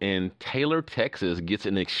 4-year-old in Taylor, Texas gets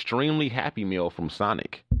an extremely Happy Meal from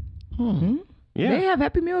Sonic. Hmm? Yeah. They have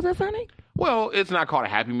Happy Meals at Sonic? Well, it's not called a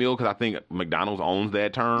Happy Meal because I think McDonald's owns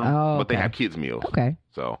that term, Oh, but they okay. have kids meals. Okay.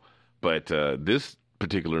 So, but this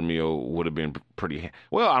particular meal would have been pretty.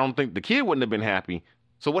 Well, I don't think the kid wouldn't have been happy.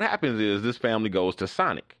 So what happens is this family goes to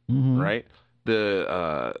Sonic, right? There's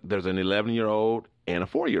an 11-year-old and a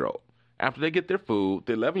 4-year-old. After they get their food,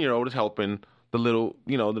 the 11-year-old is helping the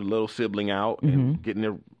little sibling out and getting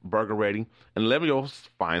their burger ready. And the 11-year-old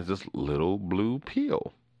finds this little blue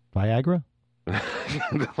pill. Viagra.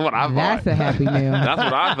 That's what I thought. That's a Happy Meal. That's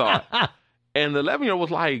what I thought. And the 11-year-old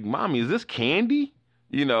was like, "Mommy, is this candy?"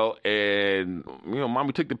 And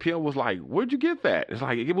Mommy took the pill. Was like, "Where'd you get that?" It's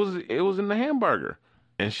like it was in the hamburger.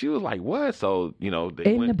 And she was like, "What?" So they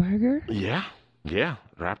In went, the burger? yeah,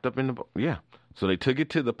 wrapped up in the So they took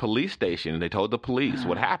it to the police station and they told the police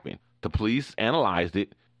what happened. The police analyzed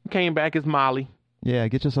it, came back as Molly. Yeah,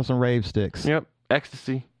 get yourself some rave sticks. Yep,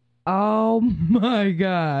 ecstasy. Oh my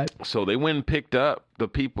God. So they went and picked up the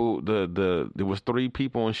people. There was 3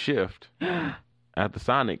 people on shift, at the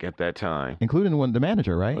Sonic at that time, Including the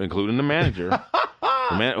manager, right? including the manager,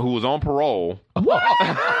 the man who was on parole.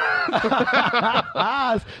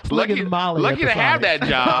 Slugging Molly. Lucky at the to have Sonic. that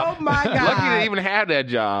job. Oh, my God. Lucky to even have that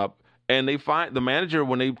job. And they find the manager,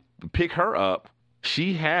 when they pick her up,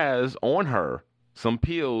 she has on her some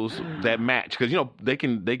pills that match, because they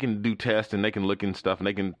can do tests and they can look and stuff and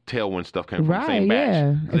they can tell when stuff came from the same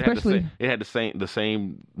batch. Yeah. It had the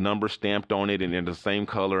same number stamped on it and in the same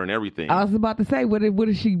color and everything. I was about to say, what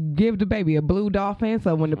did she give the baby? A blue dolphin?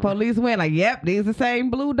 So when the police went, like, yep, these are the same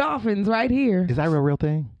blue dolphins right here. Is that a real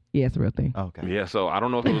thing? Yeah, it's a real thing. Okay. Yeah, so I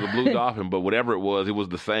don't know if it was a blue dolphin, but whatever it was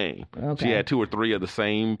the same. Okay. She had 2 or 3 of the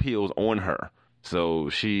same pills on her. So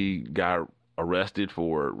she got arrested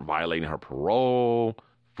for violating her parole,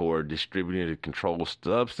 for distributing a controlled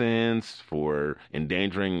substance, for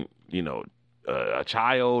endangering, a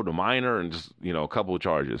child, a minor, and just, a couple of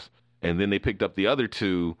charges. And then they picked up the other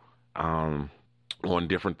 2 on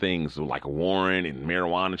different things, like a warrant and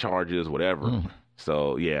marijuana charges, whatever.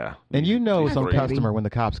 So, yeah. And some crazy. customer, when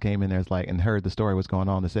the cops came in there, and heard the story was going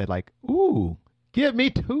on, they said, like, ooh, give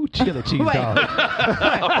me 2 chili cheese Wait. dogs.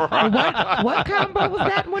 What combo was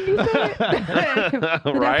that one you said?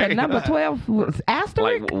 Right. That's number 12 was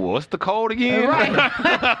asterisk? Like, what's the code again? Right.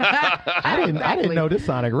 I didn't know this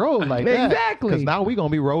Sonic rolled like that. Exactly. Because now we're going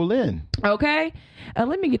to be rolling. Okay.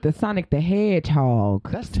 Let me get the Sonic the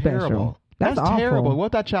Hedgehog That's special. terrible. That's awful. terrible.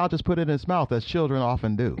 What that child just put in his mouth, as children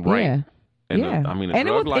often do. Right. Yeah. And yeah. a and it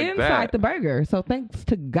drug was like inside that, the burger. So thanks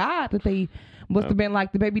to God that they must have been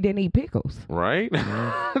like, the baby didn't eat pickles. right?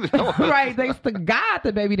 Right. Thanks to God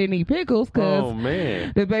the baby didn't eat pickles, because Oh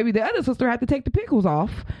man. the other sister had to take the pickles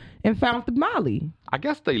off and found the Molly. I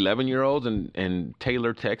guess the 11-year-olds in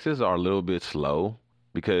Taylor, Texas, are a little bit slow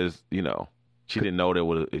because she didn't know it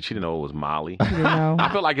was Molly. You know,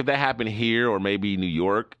 I feel like if that happened here or maybe New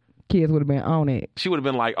York, kids would have been on it. she would have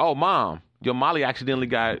been like, "Oh, Mom, your Molly accidentally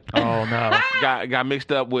got Oh, no. got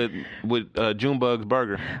mixed up with Junebug's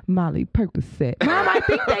burger." Molly Percocet. Mom, I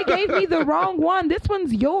think they gave me the wrong one. This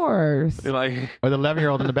one's yours. They're like, Or the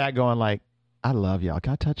 11-year-old in the back going like, I love y'all.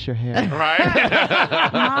 Can I touch your hair?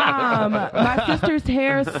 right? Mom, my sister's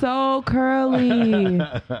hair is so curly,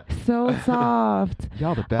 so soft.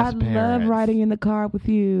 Y'all the best I parents. love riding in the car with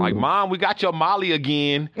you. Like, Mom, we got your Molly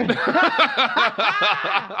again.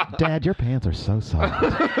 Dad, your pants are so soft.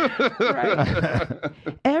 Right.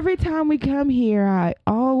 Every time we come here, I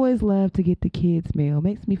always love to get the kids' meal.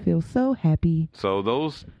 Makes me feel so happy. So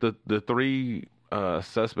the 3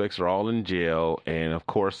 suspects are all in jail, and of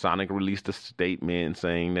course Sonic released a statement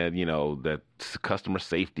saying that that customer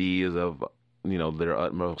safety is of their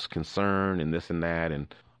utmost concern, and this and that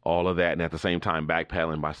and all of that, and at the same time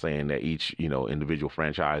backpedaling by saying that each individual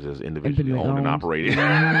franchise is individually owned and operated.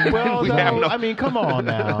 Well, We no, have no- I mean, come on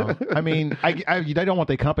now. I mean, they don't want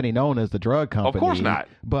their company known as the drug company. Of course not.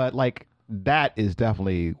 But like that is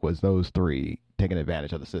definitely was those 3 taking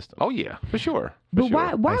advantage of the system. Oh yeah, for sure. But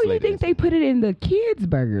why do you Isolated think they put it in the kids' I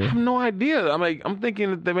burger? have no idea. I'm thinking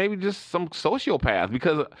that they maybe just some sociopath,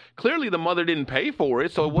 because clearly the mother didn't pay for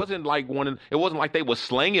it, so it wasn't like it wasn't like they were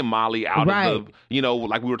slanging Molly out of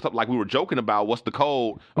the like we were joking about. What's the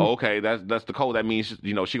code? Oh, okay, that's the code. That means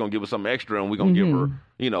she gonna give us something extra, and we're gonna give her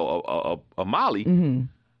a Molly. Mm-hmm.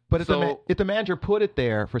 But So- if the manager put it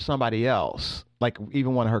there for somebody else, like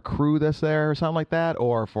even one of her crew that's there or something like that,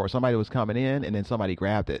 or for somebody who was coming in and then somebody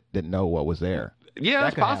grabbed it, didn't know what was there. Yeah, That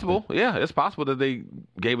it's could possible. Yeah, it's possible that they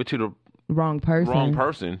gave it to the Wrong person. wrong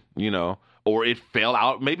person, or it fell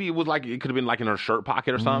out. Maybe it was like it could have been like in her shirt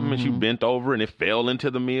pocket or something, and she bent over and it fell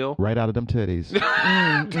into the meal. Right out of them titties.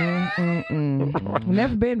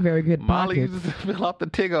 Never been very good Molly's pockets. fill up the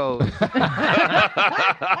tiggos.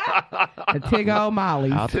 A tig old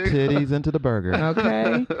Molly. Out the titties into the burger.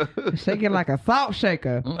 Okay. Shake it like a salt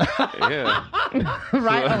shaker. Yeah.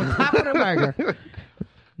 Right on top of the burger.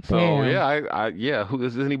 So Damn. yeah, who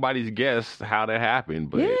is anybody's guess how that happened?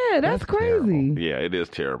 But Yeah, that's crazy. yeah, it is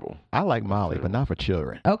terrible. I like Molly, but not for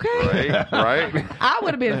children. Okay. Right? I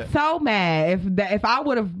would have been so mad if I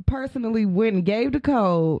would have personally went and gave the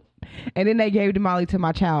code, and then they gave the Molly to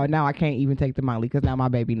my child. Now I can't even take the Molly because now my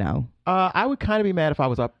baby know. I would kind of be mad if I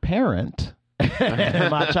was a parent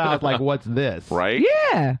and my child's like, "What's this?" Right?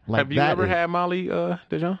 Yeah. Like, Have you that ever is- had Molly,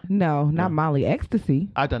 Dejan? No, not Molly. Ecstasy.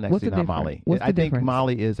 I've done What's ecstasy, the not difference? Molly. What's I the think difference?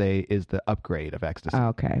 Molly is the upgrade of ecstasy. Oh,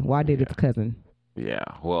 okay. Well, I did its cousin. Yeah.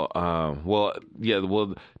 Well,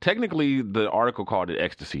 technically the article called it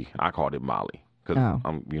ecstasy. I called it Molly because Oh.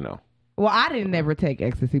 I'm. Well, I didn't never take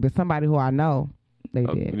ecstasy, but somebody who I know, they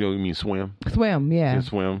did. You mean swim? Swim, yeah. You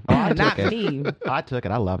swim. I Not took it. me. I took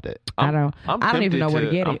it. I loved it. I don't even know where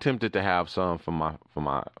to get I'm it. tempted to have some for my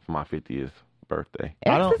 50th birthday.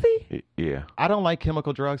 I don't- Ecstasy? Yeah. I don't like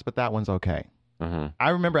chemical drugs, but that one's okay. Mm-hmm. I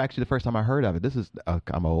remember actually the first time I heard of it. This is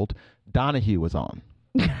I'm old. Donahue was on,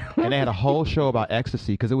 and they had a whole show about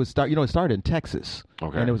ecstasy because it started in Texas,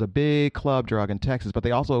 Okay. and it was a big club drug in Texas. But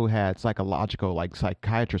they also had psychological, like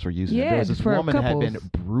psychiatrists were using it. Yeah, There was this for woman that had been couples.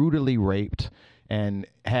 brutally raped and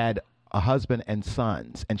had a husband and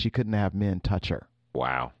sons, and she couldn't have men touch her.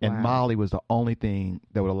 Wow. And Wow. Molly was the only thing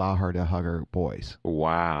that would allow her to hug her boys.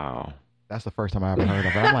 Wow. That's the first time I ever heard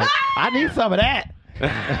of it. I'm like, I need some of that.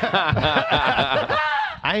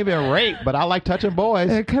 I ain't been raped, but I like touching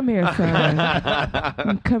boys. Come here,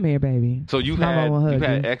 son. Come here, baby. So you've Mama will hug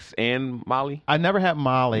had you. X and Molly? I never had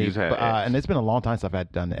Molly, You've had but, X. and it's been a long time since I've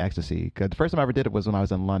had done the ecstasy. 'Cause the first time I ever did it was when I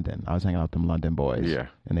was in London. I was hanging out with them London boys. Yeah.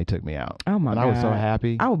 And they took me out. Oh my and God. I was so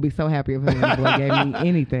happy. I would be so happy if a little boy gave me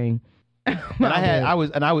anything.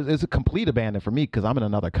 And it's a complete abandon for me because I'm in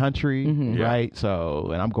another country, Mhm. Yeah. right?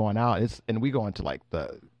 So, and I'm going out. And we go into like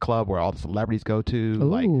the club where all the celebrities go to. Ooh.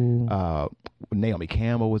 Like Naomi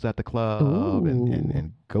Campbell was at the club,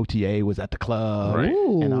 and Gautier was at the club. Right.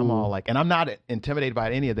 Ooh. And I'm all like, and I'm not intimidated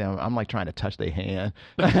by any of them. I'm like trying to touch their hand.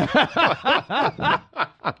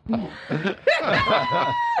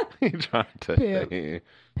 You trying to Pip.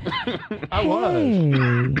 I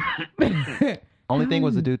was. Hey. Only thing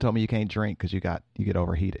was the dude told me you can't drink because you get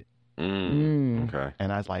overheated. Okay.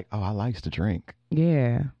 And I was like, oh, I likes to drink,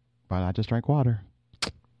 Yeah. but I just drank water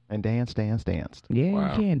and danced. Yeah,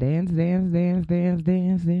 Wow. you can dance.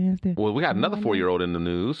 Well, we got another 4-year-old in the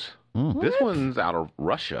news. Mm. This one's out of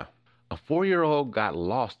Russia. A 4-year-old got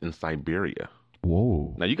lost in Siberia.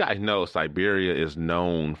 Whoa, Now, you guys know Siberia is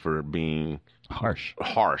known for being harsh.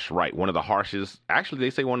 harsh, right? One of the harshest, actually, they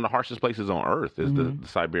say one of the harshest places on earth is the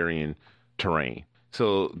Siberian terrain.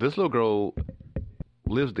 So this little girl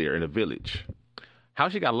lives there in a village. How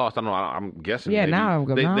she got lost, I don't know. I'm guessing. Yeah, maybe now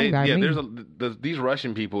got me. These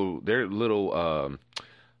Russian people. They're little.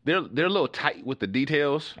 They're a little tight with the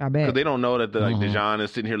details. I bet. Because they don't know that Dijon is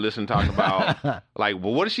sitting here listening, talking about like,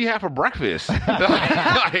 well, what does she have for breakfast?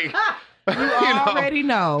 like, You already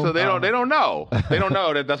know. So they don't know. They don't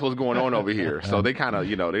know that that's what's going on over here. So they kind of,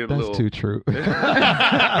 they're a That's little too true.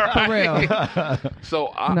 For real.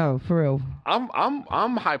 So No, for real. I'm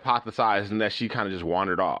hypothesizing that she kind of just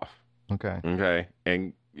wandered off. Okay. Okay,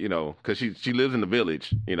 and because she lives in the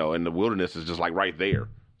village, and the wilderness is just like right there.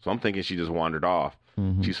 So I'm thinking she just wandered off.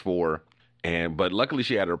 Mhm. She's 4, but luckily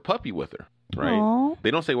she had her puppy with her. Right? Aw.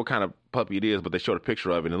 They don't say what kind of puppy it is, but they showed a picture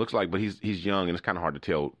of it. And it looks like, but he's young, and it's kind of hard to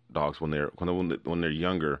tell dogs when they're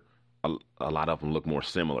younger. A lot of them look more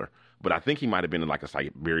similar. But I think he might have been like a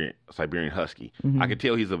Siberian Husky. I could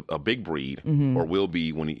tell he's a big breed, or will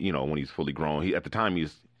be when he's fully grown. At the time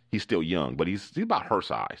he's still young, but he's about her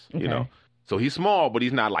size. Okay. So he's small, but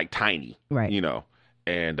he's not like tiny. Right.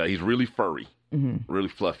 And he's really furry, really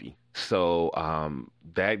fluffy. So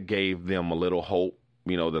that gave them a little hope.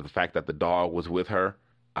 That the fact that the dog was with her,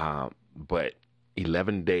 but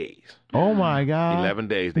 11 days. Oh my God. 11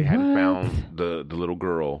 days they hadn't What? found the little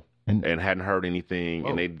girl And- and hadn't heard anything,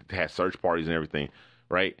 and they had search parties and everything,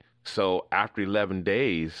 right? So after 11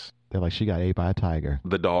 days, They're like, she got ate by a tiger.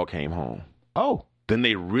 the dog came home. Oh. Then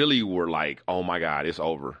they really were like, oh my God, it's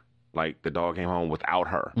over. Like the dog came home without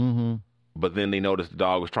her. Mm-hmm. But then they noticed the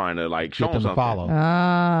dog was trying to like show Get them them to something. follow.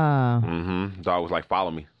 Ah. The dog was like,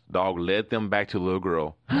 follow me. Dog led them back to the little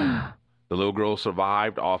girl. The little girl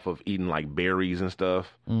survived off of eating like berries and stuff.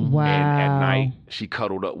 Mm-hmm. Wow. And at night, she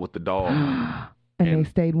cuddled up with the dog. And they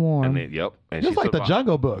stayed warm. And then, yep. And Just she like the survived.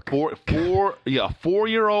 Jungle Book. A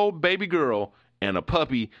 4-year-old baby girl and a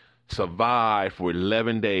puppy survived for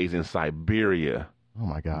 11 days in Siberia Oh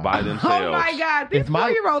my God. by themselves. Oh my God, these If my-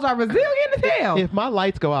 4-year-olds are resilient as hell. If my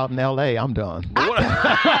lights go out in L.A., I'm done.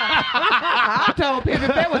 I told Pip if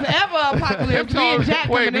there was ever a apocalypse, me and Jack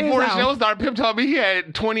Wait, coming in before his the show house. started, Pip told me he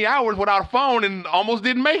had 20 hours without a phone and almost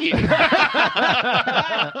didn't make it.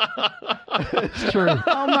 It's true.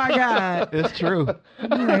 Oh my God. It's true.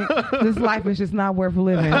 Like, this life is just not worth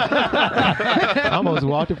living. I almost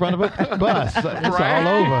walked in front of a bus. It's Right.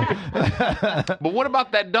 all over. But what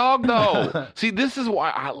about that dog, though? See, this is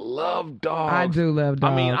why I love dogs. I do love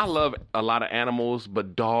dogs. I mean, I love a lot of animals,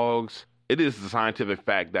 but dogs, it is the scientific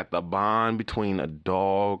fact that the bond between a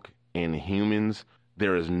dog and humans,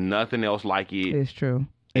 there is nothing else like it. It's true.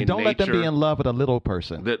 And in don't let them be nature. in love with a little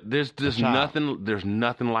person. There's just child.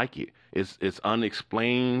 nothing like it. It's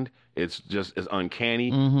unexplained. It's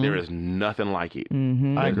uncanny. Mhm. There is nothing like it.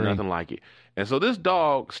 Mm-hmm. I There's agree. nothing like it. And so this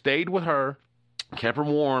dog stayed with her, kept her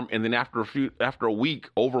warm, and then after a week,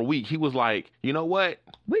 he was like, you know what?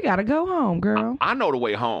 We got to go home, girl. I know the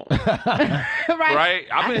way home. right? Right?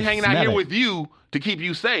 I've been hanging out smell here it. with you. to keep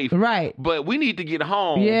you safe. Right. But we need to get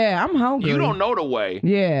home. Yeah, I'm hungry. You don't know the way.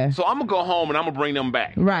 Yeah. So I'm gonna go home and I'm gonna bring them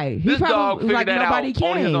back. Right. This dog probably, figured that out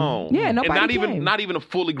on his own. Yeah, nobody and came. not even a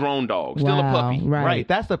fully grown dog. Still a puppy. Right.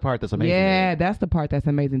 That's the part that's amazing. Yeah, that's the part that's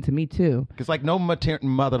amazing to me too. It's like no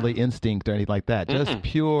motherly instinct or anything like that. Just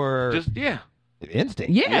pure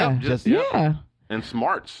instinct. Yeah. Yeah. And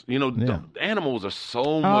smarts. You know, animals are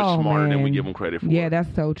so much Oh, smarter than we man. give them credit for. Yeah,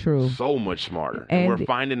 that's so true. So much smarter. And we're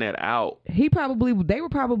finding that out.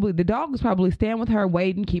 The dog was probably staying with her,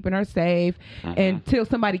 waiting, keeping her safe until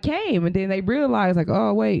somebody came. And then they realized, like,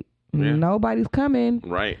 oh, wait, nobody's coming.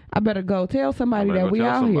 Right. I better go tell somebody that we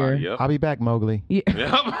out here. Yep. I'll be back, Mowgli. Yeah.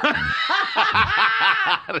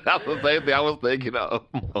 That's the same thing I was thinking of.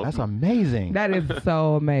 That's amazing. That is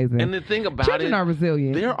so amazing. And the thing about Children it, are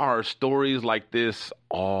resilient. there are stories like this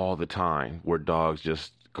all the time where dogs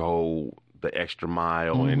just go the extra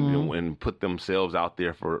mile and put themselves out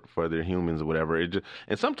there for their humans or whatever. And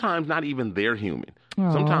sometimes not even their human.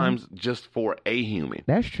 Aww. Sometimes just for a human.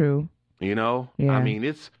 That's true. You know? Yeah. I mean,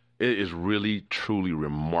 it is really, truly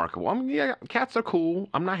remarkable. I mean, yeah, cats are cool.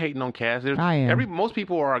 I'm not hating on cats. I am. Most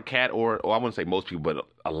people are a cat, or I wouldn't say most people, but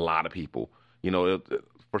a lot of people. You know,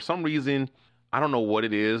 for some reason, I don't know what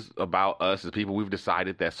it is about us as people. We've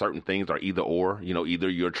decided that certain things are either or. You know, either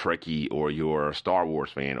you're a Trekkie or you're a Star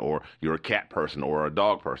Wars fan or you're a cat person or a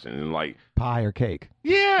dog person. And like Pie or cake.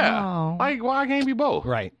 yeah, Oh. like why can't be both?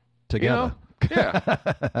 Right. Together. You know?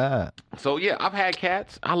 Yeah. So yeah, I've had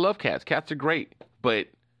cats. I love cats. Cats are great, but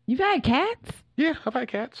You've had cats? yeah, I've had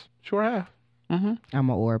cats. Sure have. I'm an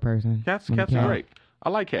or person. Cats I'm a are cat. great. I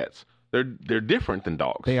like cats. They're different than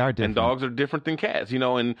dogs. They are different. And dogs are different than cats, you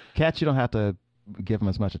know, and Cats, you don't have to give them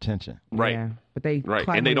as much attention. right. Yeah, but they Right.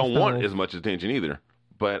 climb And they on don't your want stove. as much attention either.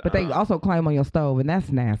 But But they also climb on your stove, and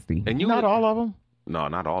that's nasty. and you Not all of them. No,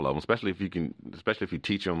 not all of them, especially if you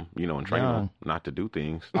teach them, you know, and train Yeah. them not to do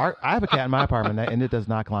things. I have a cat in my apartment, and it does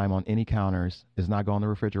not climb on any counters. It does not go on the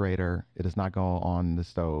refrigerator. It does not go on the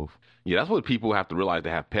stove. Yeah, that's what people have to realize to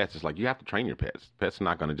have pets. It's like you have to train your pets. Pets are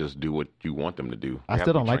not going to just do what you want them to do. I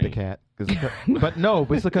still don't like the cat. But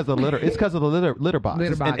it's because of the litter. It's because of the litter box.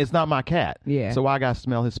 Litter box. And it's not my cat. Yeah. So I got to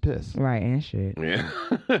smell his piss. Right, and shit. Yeah.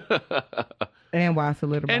 And why it's a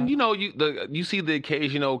little And you know, you see the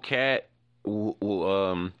occasional cat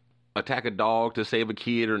will attack a dog to save a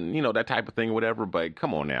kid, or you know, that type of thing or whatever. But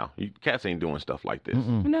come on now, cats ain't doing stuff like this.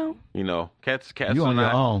 No. You know, cats You are on your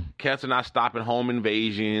not own. cats are not stopping home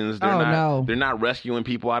invasions. They're Oh, not no. they're not rescuing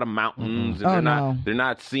people out of mountains. And Oh, they're no.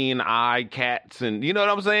 not seeing eye cats, and you know what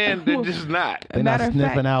I'm saying? They're just not. They're Matter not of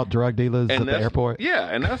sniffing fact- out drug dealers at the that's- airport.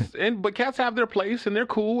 Yeah, but cats have their place and they're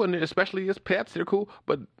cool, and especially as pets, they're cool.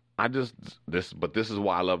 But this is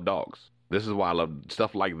why I love dogs. This is why I love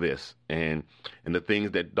stuff like this, and the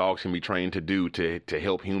things that dogs can be trained to do to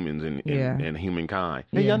help humans and humankind.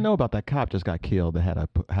 Hey, Yeah. y'all know about that cop just got killed that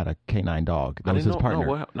had a canine dog. That I was didn't his know.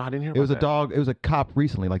 partner. No, I didn't hear. It was a about that. dog. It was a cop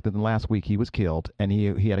recently, like the last week. He was killed, and he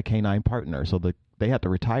had a canine partner. So they had to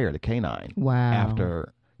retire the canine Wow.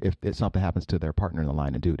 after if something happens to their partner in the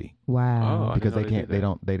line of duty Wow. Oh, I because didn't know they did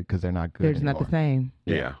can't that. because they're not good. They're just not the anymore. same.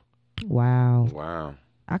 Yeah. Wow. Wow.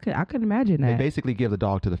 I could imagine They that. basically give the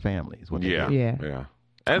dog to the family. Is what they Yeah. do. Yeah. Yeah.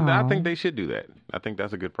 And I Aw. think they should do that. I think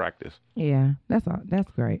that's a good practice. Yeah. That's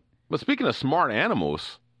great. But speaking of smart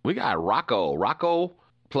animals, we got Rocco. Rocco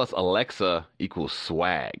plus Alexa equals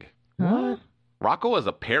swag. What? Rocco is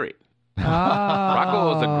a parrot. Oh.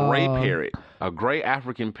 Rocco is a gray parrot, a gray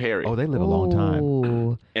African parrot. Oh, they live a long time.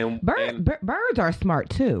 Ooh. and Birds are smart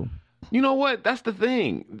too. you know what? That's the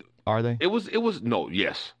thing. Are they? It was no.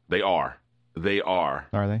 Yes, they are. They are.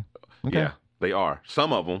 Are they? Okay. Yeah, they are.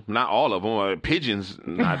 Some of them, not all of them. Pigeons,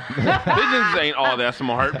 not pigeons ain't all that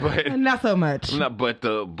smart, but Not so much.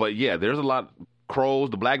 but yeah, there's a lot. Crows,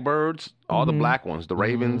 the blackbirds, all the black ones, the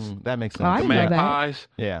ravens, That makes Oh, I sense. the didn't know that. magpies.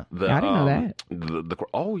 Yeah. The, I didn't know that.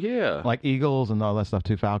 Oh yeah, Like eagles and all that stuff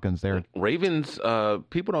too. Falcons. They're ravens.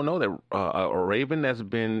 People don't know that a raven that's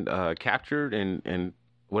been captured and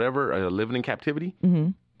whatever, living in captivity.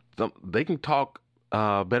 Mm-hmm. They can talk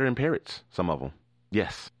better than parrots. Some of them.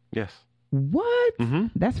 Yes. What? Mm-hmm.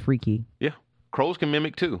 That's freaky. Yeah. Crows can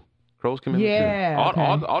mimic too. Crows can mimic Yeah, too.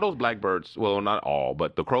 okay. All those blackbirds. Well, not all,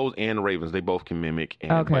 but the crows and the ravens, they both can mimic.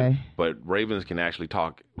 And, Okay. But ravens can actually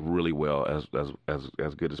talk really well as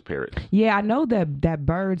good as parrots. Yeah, I know that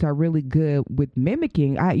birds are really good with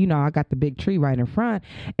mimicking. I got the big tree right in front,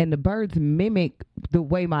 and the birds mimic the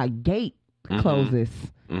way my gate closes.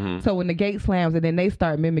 Mm-hmm. So when the gate slams, and then they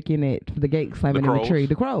start mimicking it, the gate slamming in the crows? tree.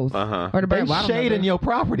 The crows. Uh-huh. Or the they birds. Well, I don't know. shading your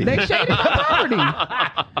property. They shading your property.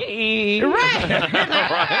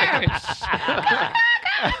 Right.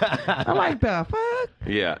 I'm like, the fuck?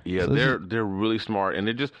 Yeah, So they're really smart, and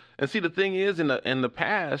see the thing is in the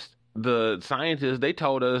past, the scientists, they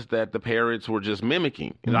told us that the parrots were just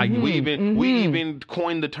mimicking. Like we even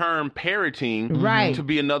coined the term parroting to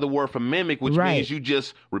be another word for mimic, which means you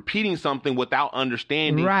just repeating something without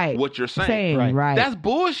understanding what you're saying. Right. That's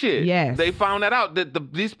bullshit. Yes. They found that out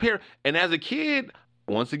that these parrots, and as a kid,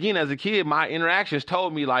 my interactions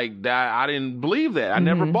told me like that I didn't believe that. I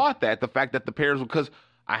never bought that. The fact that the parrots, because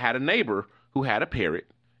I had a neighbor who had a parrot,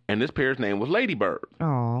 and this parrot's name was Ladybird.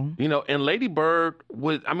 Oh. You know, and Ladybird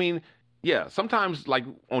was, I mean, yeah, sometimes like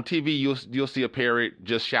on TV you'll see a parrot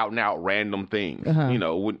just shouting out random things. You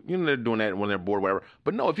know, they're doing that when they're bored or whatever.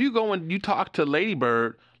 But no, if you go and you talk to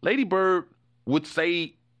Ladybird would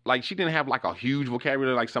say, like, she didn't have like a huge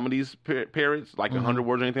vocabulary like some of these parrots, like 100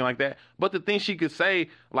 words or anything like that. But the things she could say,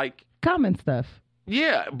 like common stuff.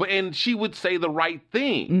 Yeah, and she would say the right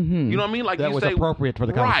thing. You know what I mean? Like that you was say, appropriate for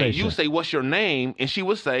the conversation. Right, you say, "What's your name?" and she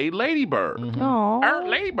would say, "Ladybird."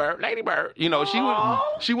 Ladybird, Ladybird. You know,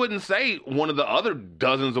 she wouldn't say one of the other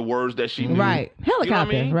dozens of words that she knew. Right, helicopter. You know what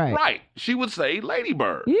I mean? Right. Right. She would say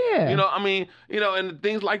Ladybird. Yeah. You know, I mean, you know, and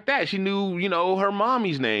things like that. She knew, you know, her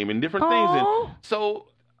mommy's name and different things. And so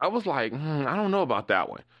I was like, I don't know about that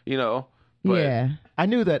one. You know. But yeah. I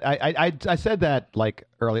knew that. I said that like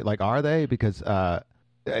early, like, are they? Because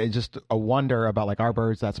it's just a wonder about like, are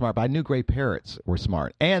birds that smart? But I knew gray parrots were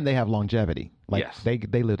smart, and they have longevity. Like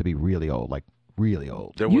they live to be really old, like really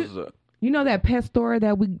old. There was a. You know that pet store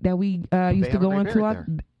that we used to go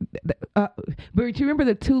into? But you remember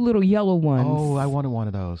the two little yellow ones? Oh, I wanted one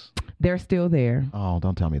of those. They're still there. Oh,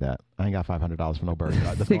 don't tell me that. I ain't got $500 for no bird.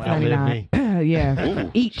 That's $6.99. Yeah,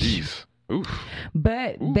 Ooh, each. Geez. Oof.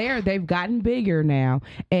 But they've gotten bigger now,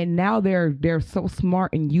 and now they're so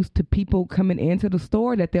smart and used to people coming into the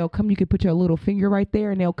store that they'll come. You can put your little finger right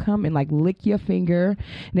there, and they'll come and like lick your finger.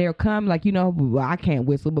 They'll come like, you know, well, I can't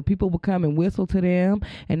whistle, but people will come and whistle to them,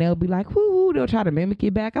 and they'll be like, "Whoo!" They'll try to mimic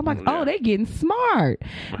it back. I'm like, oh, they getting smart.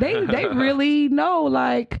 They really know.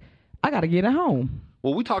 Like, I got to get it home.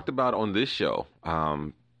 Well, we talked about on this show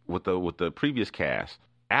with the previous cast,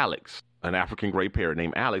 Alex, an African gray parrot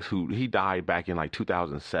named Alex, who he died back in like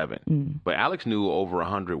 2007. But Alex knew over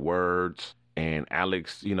 100 words, and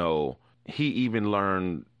Alex, you know, he even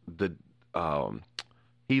learned the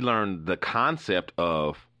concept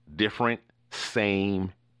of different,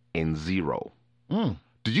 same, and zero.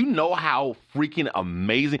 Do you know how freaking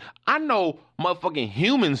amazing? I know motherfucking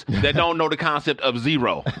humans that don't know the concept of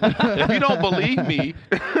zero. If you don't believe me,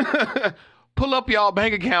 pull up y'all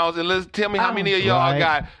bank accounts and let's tell me how many of y'all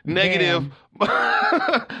got negative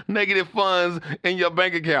negative funds in your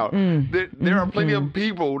bank account. There are plenty of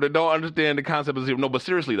people that don't understand the concept of zero. No, but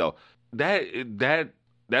seriously though,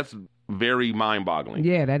 that's very mind-boggling.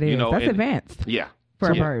 Yeah, that is. You know, that's advanced. Yeah.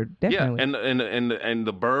 For a bird, definitely. Yeah, and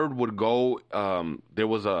the bird would go. There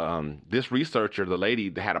was this researcher, the lady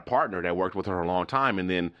that had a partner that worked with her a long time, and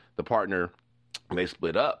then the partner, they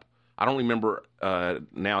split up. I don't remember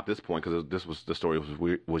now at this point, because the story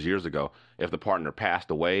was years ago, if the partner passed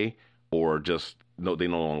away or just they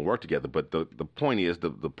no longer work together. But the point is the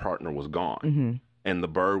partner was gone, and the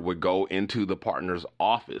bird would go into the partner's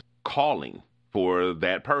office calling for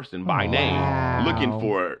that person by name, looking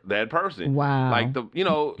for that person. Wow. Like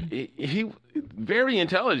he very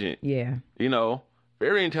intelligent. Yeah. You know,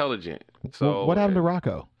 very intelligent. So what happened to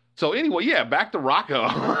Rocco? So anyway, yeah, back to Rocco.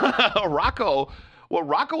 Rocco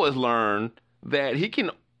has learned that he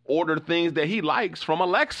can order things that he likes from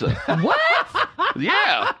Alexa. What?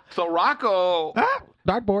 Yeah. So Rocco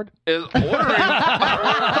Dartboard is ordering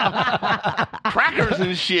crackers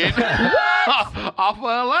and shit off of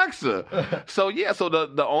Alexa. So yeah, so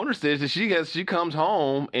the owner says that she comes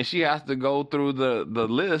home and she has to go through the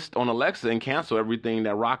list on Alexa and cancel everything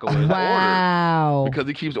that Rocco has ordered because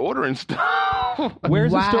he keeps ordering stuff.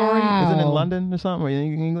 Where's the story? Is it in London or something? Or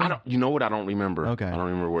in England? You know what? I don't remember. Okay, I don't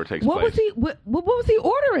remember where it takes place. What was he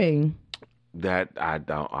ordering? That I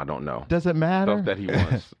don't know. Does it matter? Stuff that he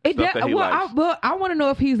wants. I want to know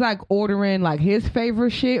if he's like ordering like his favorite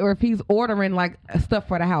shit, or if he's ordering like stuff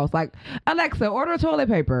for the house. Like, Alexa, order toilet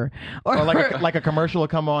paper, or like a commercial will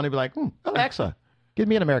come on and be like, Alexa, give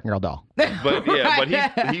me an American Girl doll. But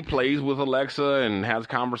yeah, but he plays with Alexa and has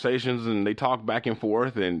conversations, and they talk back and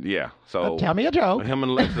forth, and yeah. So tell me a joke. Him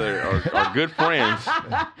and Alexa are good friends,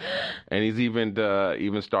 and he's even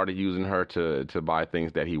started using her to buy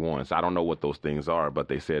things that he wants. I don't know what those things are, but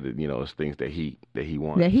they said it's things that he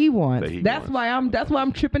wants. That's why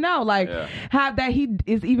I'm tripping out. Like how that he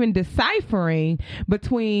is even deciphering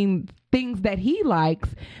between things that he likes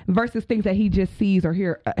versus things that he just sees or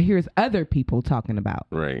hears other people talking about.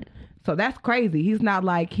 Right. So that's crazy. He's not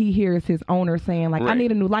like he hears his owner saying like, I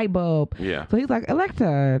need a new light bulb. Yeah. So he's like,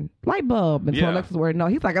 Alexa, light bulb. And so Alexa's word, no.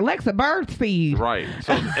 He's like, Alexa, bird seed. Right.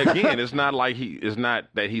 So again, it's not like it's not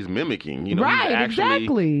that he's mimicking. You know, right. He's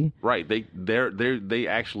actually, exactly. Right. They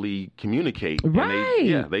actually communicate. Right.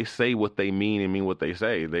 And they say what they mean and mean what they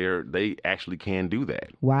say. They actually can do that.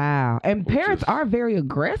 Wow. And parrots are very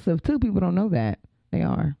aggressive too. People don't know that. They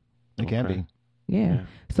are. They can be. Yeah.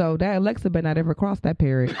 So that Alexa better not ever cross that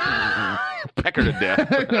parrot. Peck her to death.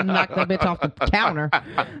 Knock that bitch off the counter.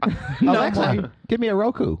 Alexa, give me a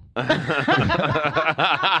Roku.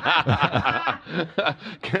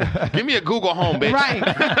 Give me a Google Home, bitch. Right.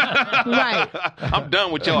 Right. I'm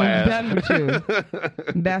done with your ass. Done with you.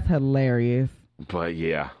 That's hilarious. But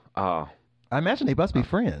yeah. I imagine they must be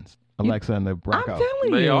friends, Alexa and the Rocco. I'm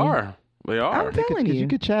telling you. They are. They are. I'm telling you. You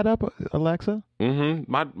could chat up Alexa.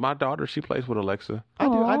 Mm-hmm. My daughter, she plays with Alexa.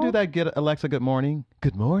 I do that. Get Alexa, good morning.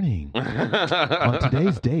 Good morning. On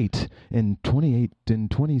today's date in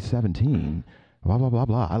 2017, blah, blah, blah,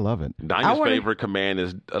 blah. I love it. Dinah's favorite command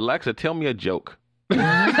is, Alexa, tell me a joke.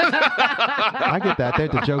 I get that.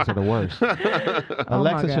 The jokes are the worst.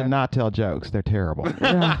 Alexa should not tell jokes. They're terrible.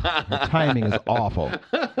 The timing is awful.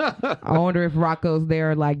 I wonder if Rocco's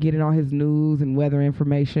there, like getting all his news and weather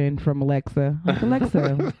information from Alexa. Like,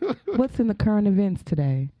 Alexa, what's in the current events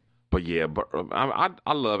today? But yeah, but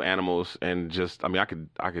I love animals, and just I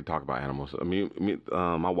could talk about animals.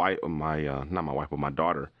 My wife, not my wife, but my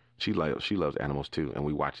daughter, she loves animals too, and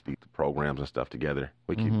we watch the programs and stuff together.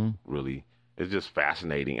 We keep really. It's just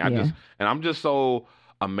fascinating. I'm just so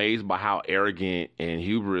amazed by how arrogant and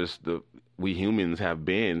hubris we humans have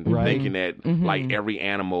been, thinking that like every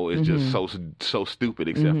animal is just so stupid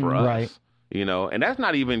except for us. Right. You know, and that's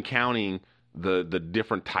not even counting the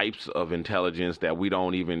different types of intelligence that we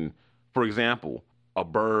don't even. For example, a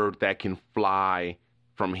bird that can fly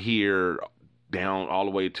from here down all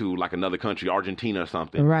the way to like another country, Argentina or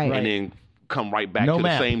something, and then come right back to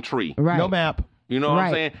the same tree. Right. No map. You know what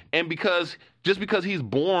I'm saying? And because he's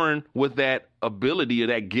born with that ability or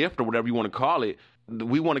that gift or whatever you want to call it,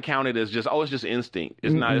 we want to count it as just it's just instinct.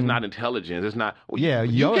 It's not intelligence. It's not.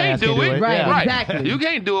 You can't do it. Right. Right. Exactly. You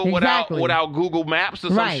can't do it without Google Maps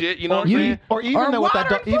or some shit. You know what I'm saying? Or even or what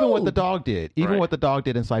the dog did. Even Right. what the dog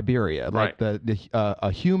did in Siberia. Like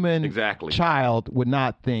a human child would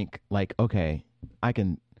not think like, okay, I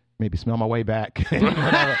can maybe smell my way back.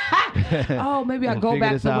 Oh, maybe I'll go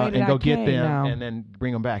back this the way out that and go I get came them now. and then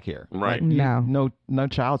bring them back here. Right. No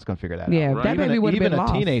child's gonna figure that out. Yeah, Right. that baby would have been even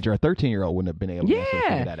lost. a teenager, a 13-year-old wouldn't have been able to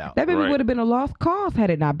figure that out. That baby Right. would have been a lost cause had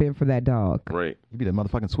it not been for that dog. Right. You'd be the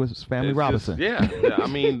motherfucking Swiss Family It's Robinson. Just, I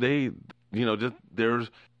mean,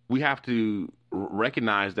 we have to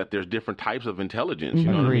recognize that there's different types of intelligence.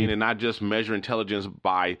 You know what I mean, and not just measure intelligence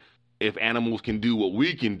by if animals can do what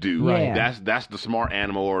we can do. Right. That's the smart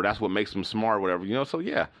animal, or that's what makes them smart, or whatever. You know. So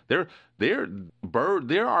yeah, there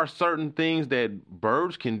are certain things that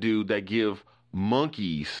birds can do that give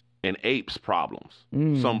monkeys and apes problems.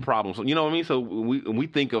 Some problems. You know what I mean? So we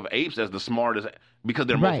think of apes as the smartest because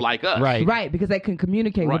they're most like us. Right, because they can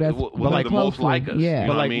communicate with us. Well, they're the most like us. Yeah. You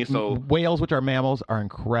know what I mean? So whales, which are mammals, are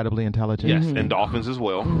incredibly intelligent. yes, and dolphins as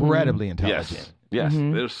well. Incredibly intelligent. Yes.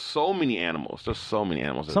 There's so many animals. There's so many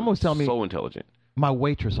animals. That Someone was telling me so intelligent. My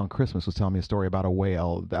waitress on Christmas was telling me a story about a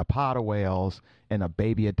whale, a pod of whales, and a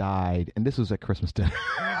baby had died. And this was at Christmas dinner.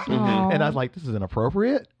 And I was like, this is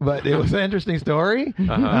inappropriate, but it was an interesting story.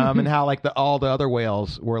 And how like all the other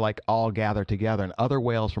whales were like all gathered together, and other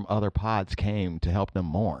whales from other pods came to help them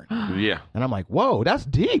mourn. Yeah. And I'm like, whoa, that's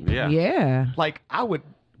deep. Yeah. Yeah. Like how do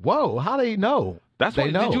they know? That's they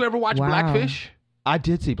what. know. Did you ever watch Wow. Blackfish? I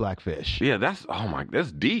did see Blackfish. Yeah, that's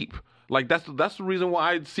deep. Like that's the reason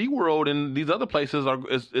why SeaWorld and these other places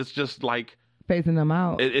it's just like Phasing them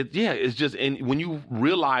out. It's just when you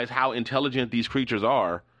realize how intelligent these creatures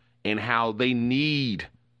are and how they need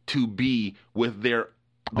to be with their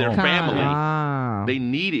family. They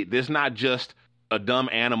need it. There's not just a dumb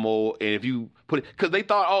animal, and if you put it, because they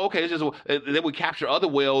thought, it's just they would capture other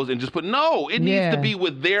whales and just no, it needs to be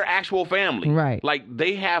with their actual family. Right. Like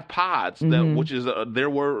they have pods, which is their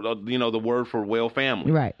word, the word for whale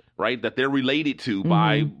family. Right, that they're related to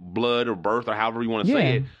by blood or birth or however you want to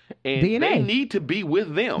say it. And DNA. they need to be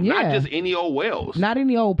with them, not just any old whales. Not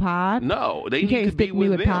any old pod. No, they you need can't to be stick me with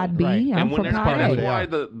with them. pod B. Right. I'm And when from pod that's A. why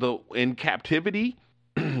the in captivity,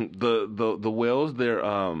 the whales, their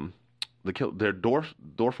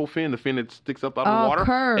dorsal fin, the fin that sticks up out of the water,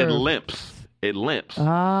 curved. it limps. It limps.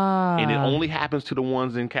 And it only happens to the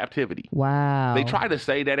ones in captivity. Wow. They try to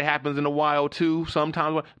say that it happens in the wild too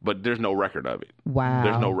sometimes, but there's no record of it. Wow.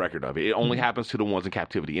 There's no record of it. It only happens to the ones in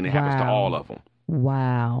captivity, and it happens to all of them.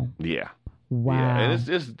 Wow. Yeah. Wow. Yeah, and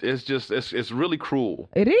it's really cruel.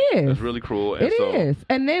 It is. It's really cruel. And It is.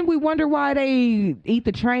 And then we wonder why they eat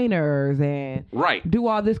the trainers and do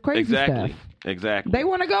all this crazy stuff. Exactly. They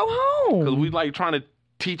want to go home. Because we like trying to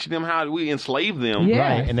teach them how we enslave them.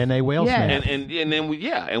 Yes. Right, and then they will snap. And then we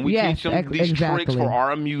teach them these tricks for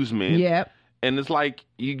our amusement. Yep. And it's like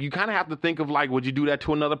you kind of have to think of like, would you do that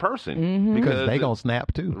to another person? Mm-hmm. Because they gonna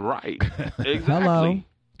snap too. Right. Exactly.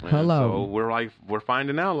 Hello. So we're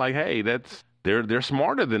finding out like, hey, they're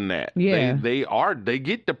smarter than that. Yeah. They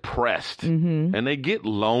get depressed and they get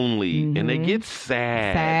lonely and they get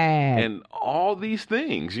sad and all these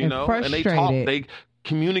things, you know, and they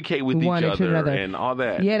communicate with each other and all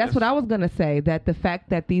that. Yeah, that's what I was going to say, that the fact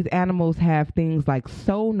that these animals have things like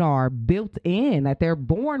sonar built in, that they're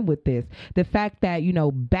born with this, the fact that, you know,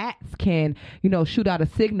 bats can, you know, shoot out a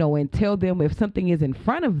signal and tell them if something is in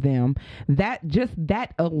front of them,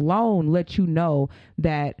 that alone lets you know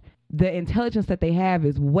that the intelligence that they have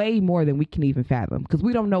is way more than we can even fathom, because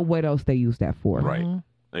we don't know what else they use that for. Right.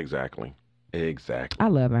 Exactly. I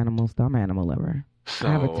love animals, though. I'm an animal lover. So,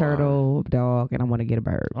 I have a turtle, dog, and I want to get a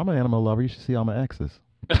bird. I'm an animal lover. You should see all my exes.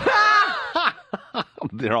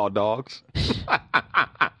 They're all dogs. A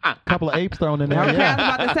couple of apes thrown in there. I was Yeah.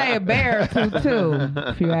 about to say a bear too,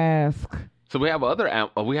 if you ask. So we have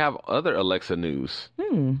other Alexa news,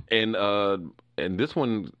 and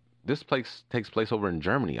this place takes place over in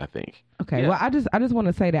Germany, I think. Okay, Yeah. well, I just want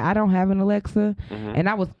to say that I don't have an Alexa, and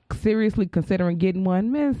I was seriously considering getting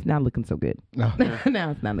one. Man, it's not looking so good. No.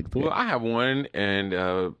 Now it's not looking so Well, good. I have one,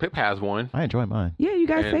 and Pip has one. I enjoy mine. Yeah, you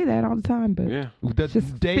guys and- say that all the time, but Yeah. The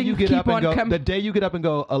Just day you things get up keep and on go, coming. the day you get up and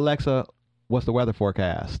go, Alexa, what's the weather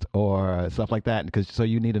forecast, or stuff like that, because so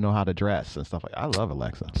you need to know how to dress and stuff like. I love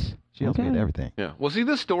Alexa. She helps me with everything. Yeah. Well, see,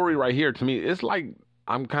 this story right here to me, it's like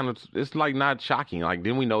it's like not shocking. Like,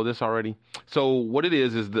 didn't we know this already? So what it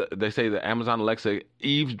is they say the Amazon Alexa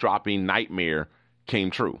eavesdropping nightmare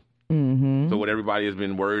came true. mm-hmm. So what everybody has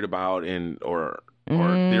been worried about or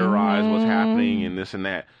theorized what's happening and this and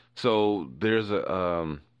that. So there's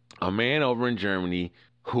a man over in Germany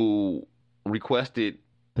who requested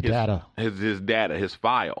his data, his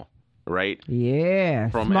file, right? Yeah,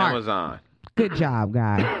 From smart. Amazon. Good job,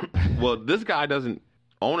 guy. Well, this guy doesn't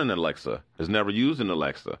own an Alexa, has never used an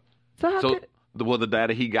Alexa. So The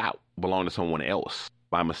data he got belonged to someone else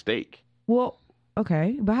by mistake. well,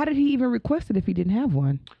 okay, but how did he even request it if he didn't have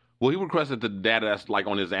one? Well, he requested the data that's like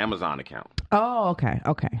on his Amazon account. Oh,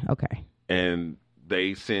 okay. And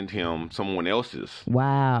they sent him someone else's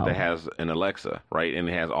Wow. that has an Alexa, right? And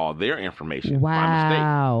it has all their information by mistake.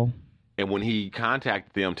 Wow. And when he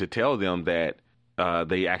contacted them to tell them that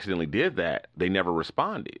they accidentally did that, they never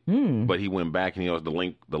responded. But he went back and the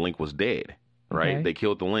link was dead, right? Okay. They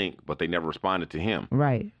killed the link, but they never responded to him.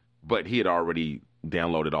 Right. But he had already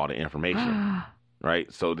downloaded all the information,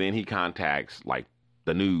 right? So then he contacts like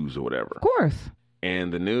the news or whatever. Of course.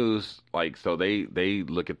 And the news, like, so they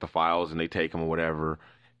look at the files and they take them or whatever,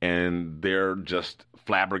 and they're just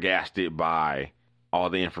flabbergasted by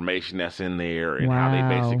all the information that's in there and how they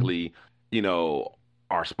basically, you know,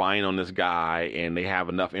 are spying on this guy, and they have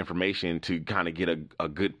enough information to kind of get a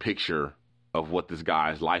good picture of what this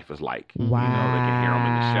guy's life is like. Wow. You know, they can hear him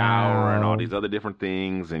in the shower and all these other different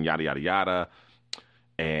things and yada, yada, yada.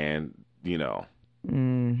 And, you know.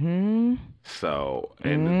 Mm-hmm. So,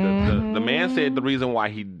 and the man said the reason why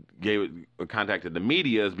he contacted the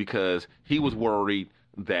media is because he was worried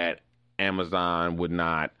that Amazon would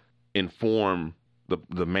not inform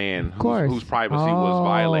the man whose privacy was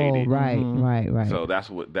violated. Right. So that's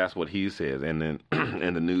what he says. And then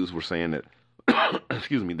in the news were saying that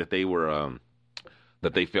excuse me, that they were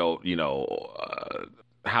that they felt, you know,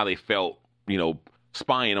 how they felt, you know,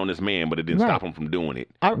 spying on this man, but it didn't stop him from doing it.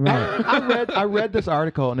 I read this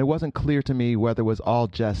article, and it wasn't clear to me whether it was all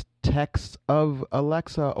just text of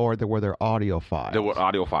Alexa or were there audio files. There were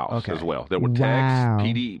audio files as well. There were texts,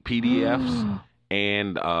 PDFs,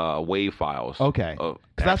 and WAV files. Okay. Because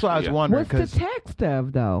that's what I was wondering. What's the text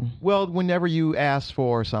of, though? Well, whenever you ask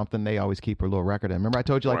for something, they always keep a little record. And remember I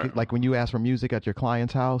told you, like when you ask for music at your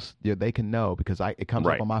client's house, they can know because it comes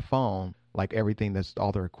up on my phone, like everything that's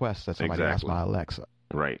all the requests that somebody asked by Alexa.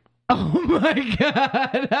 Right. Oh, my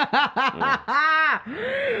God.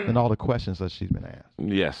 And all the questions that she's been asked.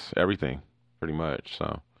 Yes, everything, pretty much,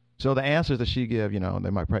 So the answers that she give, you know,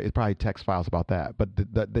 it's probably text files about that. But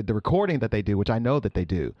the recording that they do, which I know that they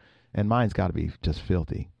do, and mine's got to be just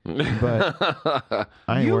filthy. But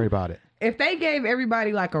I ain't worried about it. If they gave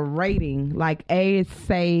everybody like a rating, like A is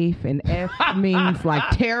safe and F means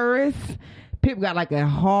like terrorists, Pip got like a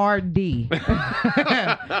hard D.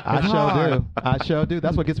 I sure do.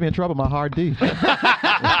 That's what gets me in trouble, my hard D.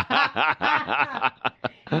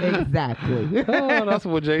 Exactly. Oh, that's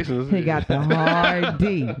what Jason's. He got the hard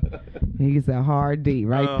D. He's a hard D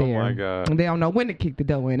right there. Oh my God. And they don't know when to kick the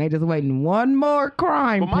door in. They just waiting one more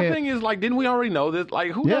crime. But my Pip. thing is, like, didn't we already know this?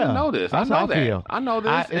 Like, who doesn't know this? That's I know how I that. feel. I know this.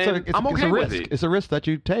 I'm okay it's a with risk. it. It's a risk that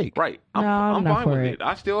you take. Right. No, I'm not fine for with it. it.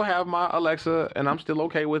 I still have my Alexa, and I'm still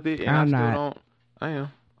okay with it. And I'm I still not. don't. I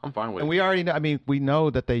am. I'm fine with And it. we already know. I mean, we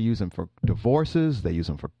know that they use them for divorces. They use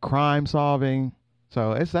them for crime solving.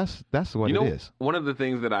 So that's what it is. One of the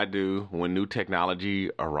things that I do when new technology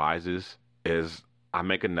arises is I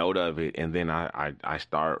make a note of it, and then I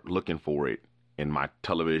start looking for it in my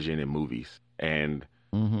television and movies. And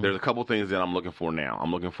there's a couple things that I'm looking for now.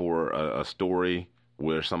 I'm looking for a story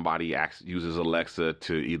where somebody uses Alexa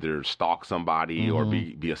to either stalk somebody or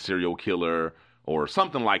be a serial killer or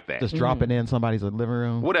something like that. Just dropping in somebody's living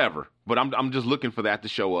room. Whatever. But I'm just looking for that to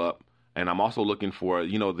show up. And I'm also looking for,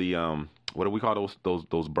 the what do we call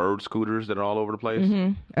those bird scooters that are all over the place?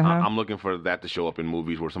 I'm looking for that to show up in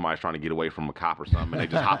movies where somebody's trying to get away from a cop or something, and they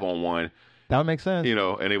just hop on one. That would make sense.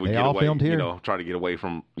 And they would They get all away, filmed here. try to get away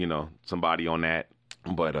from, somebody on that.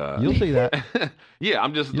 But You'll see that. yeah,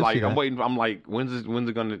 I'm just You'll see I'm that. waiting. I'm like, when's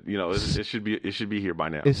it gonna? It should be here by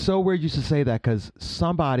now. It's so weird you should say that because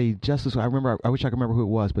somebody I wish I could remember who it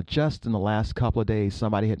was, but just in the last couple of days,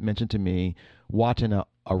 somebody had mentioned to me watching a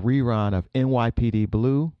rerun of NYPD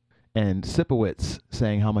Blue and Sipowicz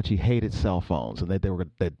saying how much he hated cell phones and that they were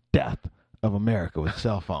the death of America with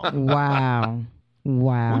cell phones. Wow.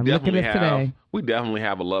 Look at this today. We definitely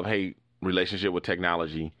have a love-hate relationship with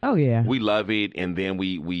technology. Oh yeah. We love it, and then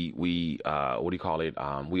we what do you call it?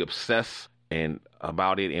 We obsess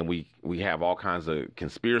about it, and we have all kinds of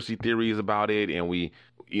conspiracy theories about it, and we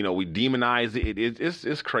demonize it.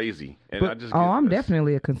 It's crazy. And I'm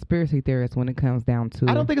definitely a conspiracy theorist when it comes down to.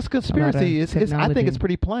 I don't think it's conspiracy. I think technology. it's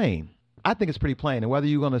pretty plain. And whether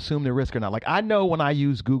you're going to assume the risk or not. Like, I know when I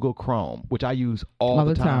use Google Chrome, which I use all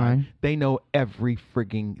the time, they know every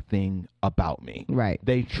frigging thing about me. Right.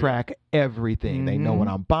 They track everything. They know what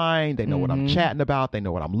I'm buying. They know what I'm chatting about. They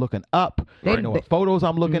know what I'm looking up. They know what photos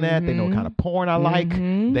I'm looking at. They know what kind of porn I like.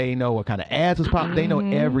 They know what kind of ads is popping. They know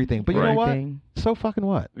everything. But you know what? So fucking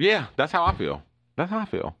what? Yeah, that's how I feel. I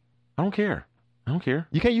don't care.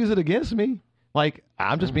 You can't use it against me. Like,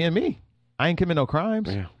 I'm just being me. I ain't committing no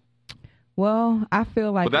crimes. Yeah. Well, I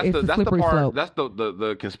feel like But it's a slippery the part. slope. That's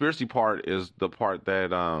the conspiracy part is the part that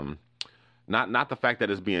not the fact that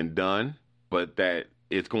it's being done, but that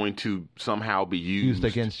it's going to somehow be used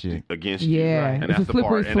against you. Yeah, and it's that's a the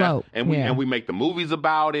part. slippery slope. And we make the movies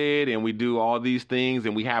about it, and we do all these things,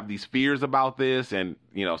 and we have these fears about this, and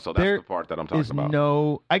so that's the part that I'm talking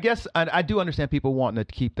about. I guess I do understand people wanting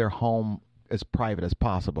to keep their home as private as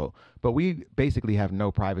possible, but we basically have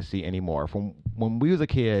no privacy anymore. From when we was a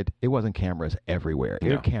kid, it wasn't cameras everywhere.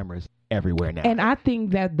 There are cameras everywhere now. And I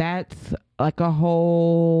think that that's like a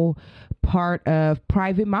whole part of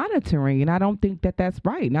private monitoring, and I don't think that that's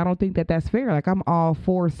right, and I don't think that that's fair. Like, I'm all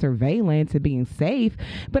for surveillance and being safe,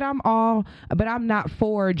 but I'm not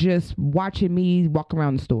for just watching me walk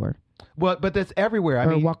around the store. Well, but that's everywhere. I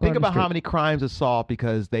mean, think about how street. many crimes are solved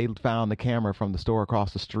because they found the camera from the store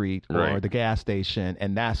across the street or the gas station,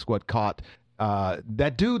 and that's what caught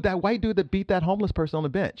that white dude that beat that homeless person on the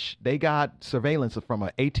bench. They got surveillance from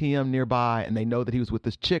an ATM nearby, and they know that he was with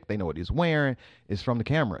this chick. They know what he's wearing. It's from the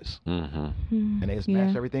cameras, and they just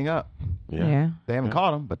matched everything up. Yeah. They haven't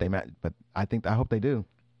caught him, but But I hope they do.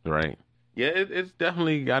 Right. Yeah, it's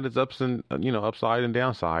definitely got its ups and upside and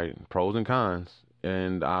downside, pros and cons.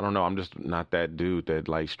 And I don't know, I'm just not that dude that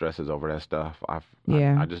like stresses over that stuff.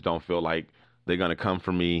 I just don't feel like they're gonna come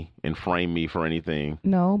for me and frame me for anything.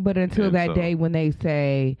 No, but until that day when they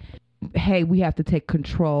say, hey, we have to take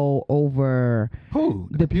control over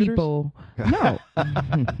the people. No.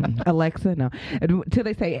 Alexa, no. Until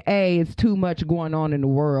they say, hey, it's too much going on in the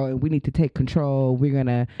world and we need to take control. We're going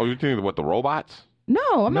to... Oh, you're thinking what, the robots?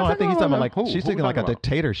 No, I'm not I think he's talking about Who? she's thinking like a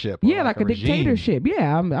dictatorship. Yeah, like a regime. dictatorship.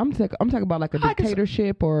 Yeah, I'm talking about like a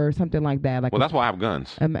dictatorship or something like that. Like, well, that's why I have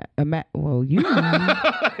guns. Well, you.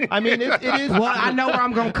 I mean, it is. Well, I know where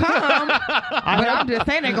I'm gonna come, but I'm just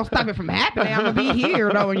saying ain't gonna stop it from happening. I'm gonna be here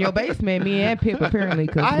though in your basement, me and Pip apparently.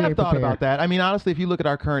 Cause I have thought about that. I mean, honestly, if you look at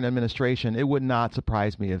our current administration, it would not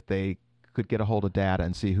surprise me if they could get a hold of data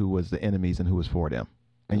and see who was the enemies and who was for them,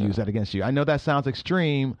 and use that against you. I know that sounds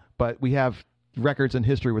extreme, but we have records in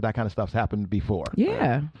history where that kind of stuff's happened before.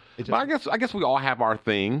 Yeah. But I guess we all have our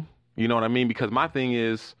thing. You know what I mean? Because my thing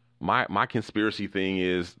is my conspiracy thing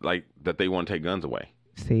is like that they want to take guns away.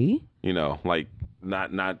 See? Like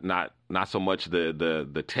not not so much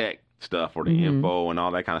the tech stuff or the info and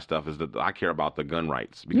all that kind of stuff. Is that I care about the gun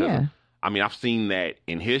rights because I mean I've seen that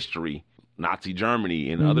in history. Nazi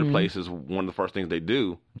Germany and other places, one of the first things they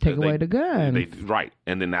do take away the guns. Right,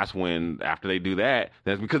 and then that's when after they do that,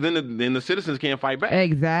 that's because then the citizens can't fight back.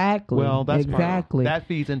 Exactly. Well, that's exactly that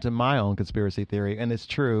feeds into my own conspiracy theory, and it's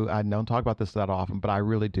true. I don't talk about this that often, but I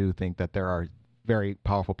really do think that there are very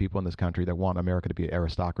powerful people in this country that want America to be an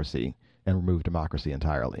aristocracy and remove democracy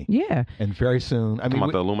entirely. Yeah. And very soon, I mean,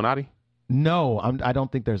 about the Illuminati. No, I don't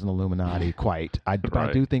think there's an Illuminati quite. But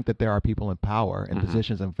I do think that there are people in power and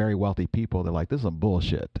positions and very wealthy people that are like, this is some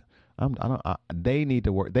bullshit. They need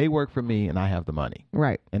to work. They work for me, and I have the money.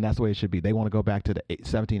 Right. And that's the way it should be. They want to go back to the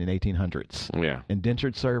 17 and 1800s. Yeah.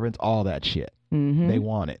 Indentured servants, all that shit. They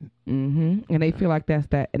want it. And they feel like that's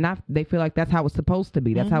that. And they feel like that's how it's supposed to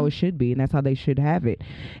be. That's how it should be, and that's how they should have it.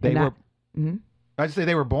 I just say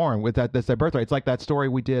they were born with that. That's their birthright. It's like that story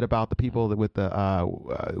we did about the people that with the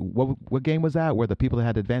what game was that? Where the people that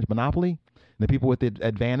had advantage Monopoly, and the people with the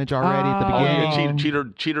advantage already at the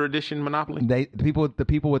beginning. Cheater edition Monopoly. The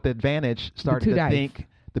people with the advantage started to think.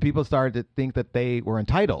 The people started to think that they were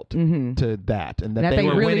entitled to that, and that they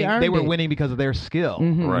were really winning. They were winning because of their skill,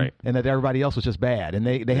 right? And that everybody else was just bad, and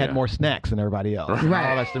they had more snacks than everybody else.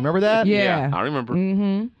 Right? Remember that? Yeah, I remember.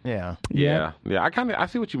 Yeah. I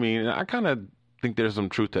see what you mean. I kind of think there's some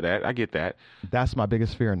truth to that. I get that. That's my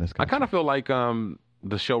biggest fear in this country. I kind of feel like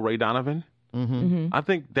the show Ray Donovan. I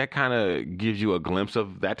think that kind of gives you a glimpse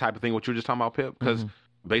of that type of thing. What you were just talking about, Pip, because.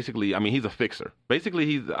 Basically, I mean, he's a fixer.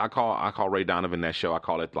 Basically, I call Ray Donovan that show. I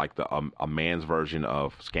call it like a man's version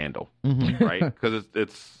of Scandal, right? Because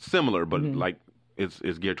it's similar, but like it's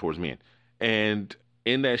geared towards men. And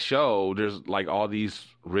in that show, there's like all these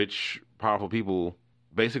rich, powerful people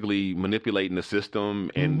basically manipulating the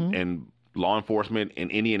system and law enforcement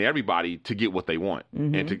and any and everybody to get what they want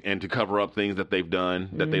and to cover up things that they've done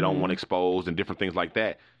that they don't want exposed and different things like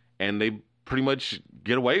that. And they pretty much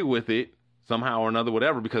get away with it. Somehow or another,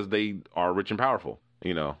 whatever, because they are rich and powerful,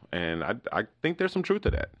 you know. And I think there's some truth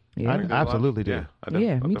to that. Yeah, I absolutely do.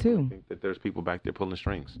 Yeah, me too. I think that there's people back there pulling the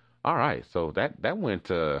strings. All right, so that went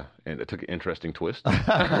and it took an interesting twist.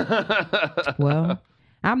 Well,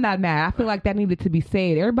 I'm not mad. I feel like that needed to be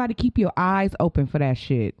said. Everybody, keep your eyes open for that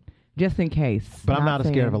shit, just in case. But I'm not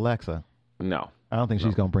scared of Alexa. No, I don't think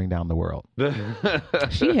she's gonna bring down the world.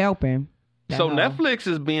 She helping. So Netflix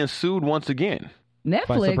is being sued once again. Netflix.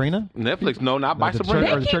 By Sabrina? Netflix, no, not by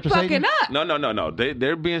Sabrina. They keep fucking up. No.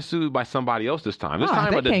 They're being sued by somebody else this time. This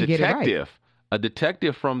time a detective. A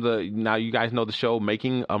detective from now you guys know the show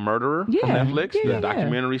Making a Murderer from Netflix, the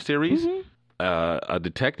documentary series. A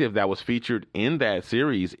detective that was featured in that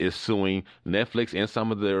series is suing Netflix and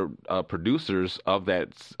some of their producers of that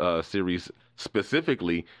series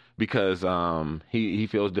specifically because he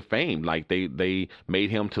feels defamed. Like they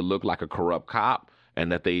made him to look like a corrupt cop.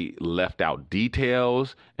 And that they left out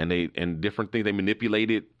details and different things. They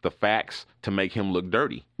manipulated the facts to make him look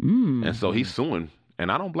dirty. And so he's suing. And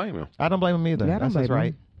I don't blame him. I don't blame him either. Yeah, that's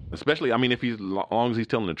right. Especially, I mean, as long as he's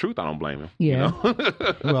telling the truth, I don't blame him. Yeah. You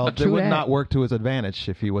know? Well, it would not work to his advantage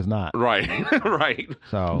if he was not. Right. Right.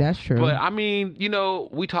 So that's true. But I mean, you know,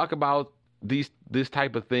 we talk about this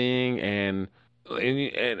type of thing and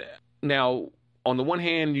now on the one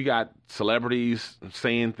hand, you got celebrities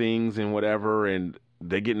saying things and whatever, and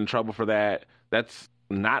they get in trouble for that. That's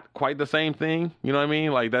not quite the same thing. You know what I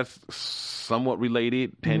mean? Like, that's somewhat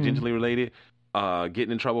related, tangentially related.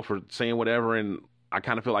 Getting in trouble for saying whatever, and I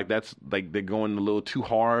kind of feel like that's like they're going a little too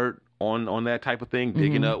hard on that type of thing,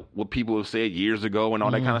 digging up what people have said years ago and all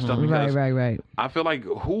that kind of stuff. Because right. I feel like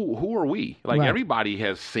who are we? Like everybody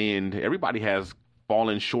has sinned. Everybody has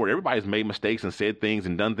fallen short. Everybody's made mistakes and said things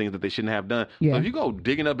and done things that they shouldn't have done. So if you go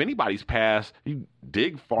digging up anybody's past, you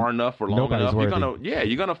dig far enough or long enough,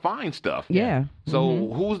 you're gonna find stuff. Yeah.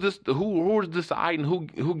 So who's deciding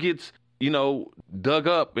who gets dug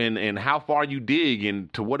up and how far you dig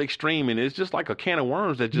and to what extreme? And it's just like a can of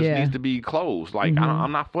worms that just needs to be closed. Like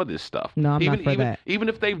I'm not for this stuff. No, I'm not for that. Even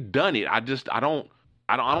if they've done it, I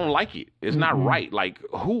don't like it. It's not right. Like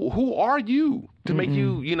who are you to make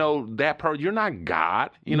you that person? You're not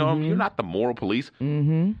God. You're not the moral police.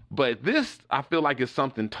 But this, I feel like, is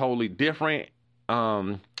something totally different.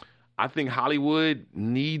 I think Hollywood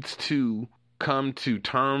needs to come to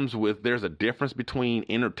terms with there's a difference between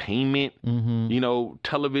entertainment,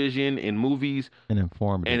 television and movies, and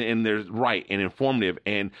informative, and there's and informative,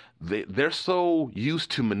 and they're so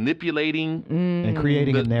used to manipulating and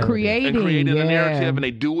creating a narrative, and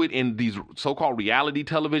they do it in these so-called reality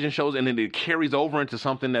television shows, and then it carries over into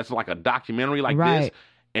something that's like a documentary like this.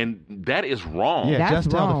 And that is wrong. Yeah, That's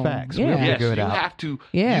just tell wrong. the facts. Yeah. We'll Yes, figure it you out. have to.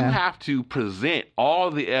 Yeah. You have to present all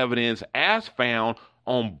the evidence as found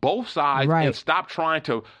on both sides, Right. and stop trying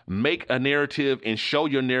to make a narrative and show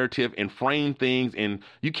your narrative and frame things. And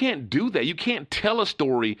you can't do that. You can't tell a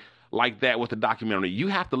story like that with a documentary. You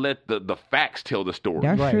have to let the facts tell the story.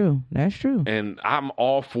 That's Right. true. That's true. And I'm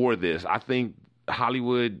all for this. I think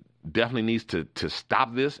Hollywood definitely needs to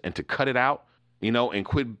stop this and to cut it out, and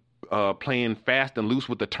quit playing fast and loose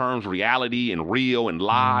with the terms reality and real and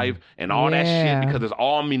live and all that Yeah. shit, because it's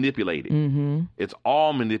all manipulated. Mm-hmm. It's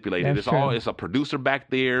all manipulated. That's true. It's a producer back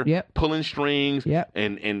there Yep. pulling strings Yep.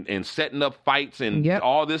 and setting up fights and Yep.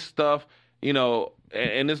 all this stuff,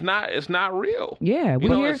 and it's not real. Yeah.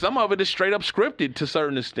 And some of it is straight up scripted to a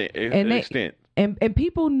certain extent. And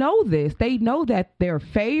people know this. They know that their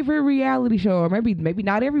favorite reality show, or maybe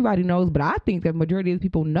not everybody knows, but I think the majority of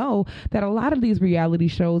people know that a lot of these reality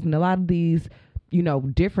shows and a lot of these,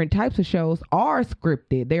 different types of shows are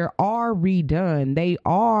scripted. They are redone. They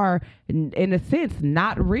are, in a sense,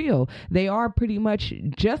 not real. They are pretty much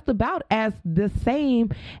just about as the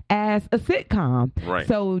same as a sitcom. Right.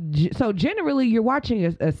 So generally, you're watching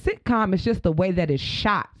a sitcom. It's just the way that it's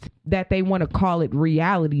shot that they want to call it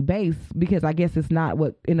reality based, because I guess it's not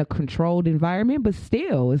in a controlled environment, but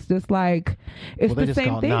still, it's just like it's They the just same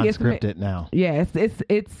call it thing. non-scripted now. Yeah,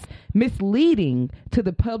 it's misleading to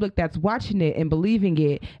the public that's watching it and believing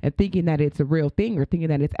it and thinking that it's a real thing, or thinking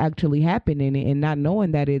that it's actually happening, and not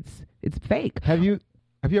knowing that it's fake. Have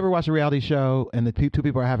you ever watched a reality show and the two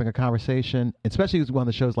people are having a conversation, especially one of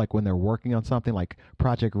the shows like when they're working on something like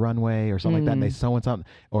Project Runway or something like that, and they sewing something,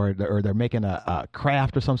 or they're making a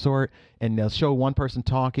craft or some sort, and they'll show one person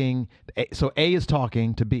talking. So A is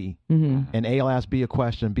talking to B, and A will ask B a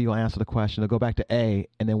question, B will answer the question, they'll go back to A,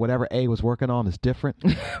 and then whatever A was working on is different.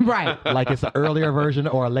 Right. Like it's an earlier version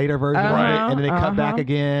or a later version of it, and then they cut back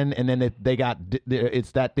again, and then they got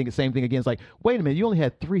it's that thing, same thing again. It's like, wait a minute, you only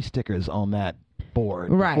had 3 stickers on that board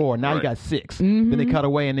before. Now you got 6. Then they cut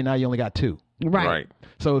away, and then now you only got 2. Right.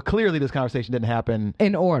 So clearly, this conversation didn't happen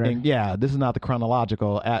In order. And this is not the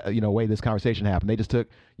chronological, way this conversation happened. They just took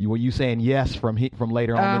you saying yes from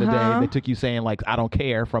later on in the day. They took you saying like I don't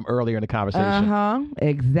care from earlier in the conversation.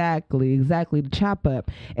 Exactly. The chop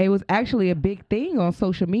up. It was actually a big thing on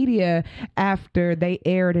social media after they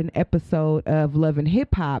aired an episode of Love and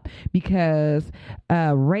Hip Hop, because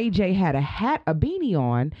Ray J had a beanie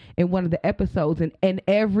on in one of the episodes, and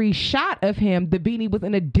every shot of him, the beanie was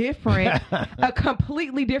in a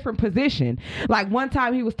completely different position. Like one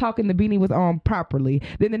time he was talking, the beanie was on properly.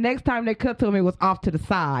 Then the next time they cut to him, it was off to the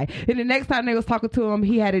side. And the next time they was talking to him,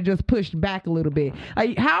 he had it just pushed back a little bit.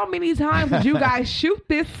 Like, how many times did you guys shoot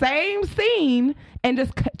this same scene and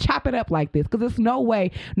just chop it up like this? Because there's no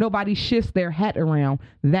way nobody shifts their hat around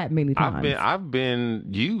that many times. I've been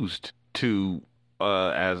used to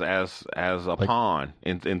as a pawn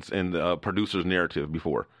in the producer's narrative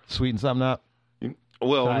before. Sweeten something up.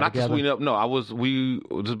 Well, not together. to sweeten up.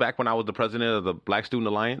 No, just back when I was the president of the Black Student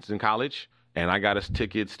Alliance in college, and I got us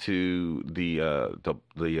tickets to do you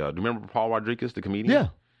remember Paul Rodriguez, the comedian? Yeah.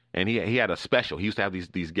 And he had a special. He used to have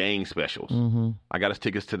these gang specials. I got us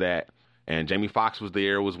tickets to that. And Jamie Foxx was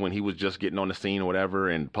there. It was when he was just getting on the scene or whatever,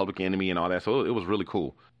 and Public Enemy and all that. So it was really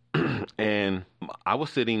cool. And I was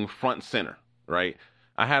sitting front and center, right?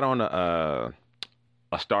 I had on a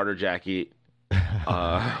starter jacket.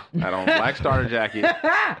 I had on a black starter jacket,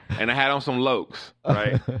 and I had on some Lokes,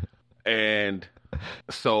 right? And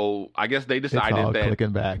so I guess they decided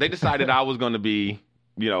they decided I was going to be,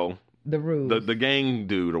 the rules. the gang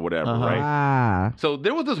dude or whatever, right? So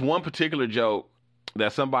there was this one particular joke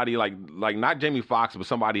that somebody like not Jamie Foxx, but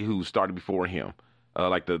somebody who started before him,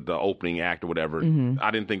 like the opening act or whatever.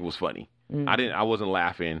 I didn't think it was funny. I wasn't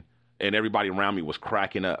laughing, and everybody around me was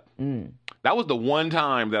cracking up. That was the one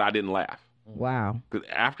time that I didn't laugh. Wow. Because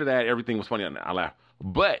after that, everything was funny. I laughed.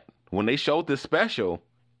 But when they showed this special,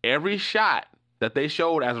 every shot that they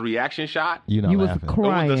showed as a reaction shot, you was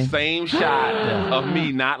crying. It was the same shot of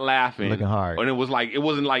me not laughing. Looking hard. And it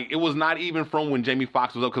was not even from when Jamie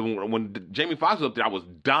Foxx was up. Because when Jamie Foxx was up there, I was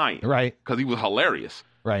dying. Right. Because he was hilarious.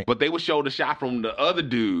 Right. But they would show the shot from the other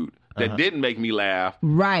dude that didn't make me laugh.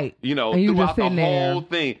 Right. And you throughout the whole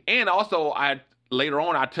thing. And also, later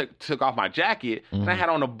on, I took off my jacket, and I had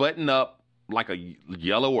on a button-up, like a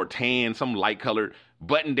yellow or tan, some light colored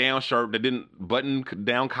button-down shirt that didn't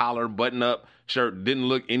button-down collar, button-up shirt, didn't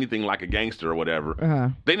look anything like a gangster or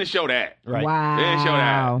whatever. They didn't show that. Right. Wow. They didn't show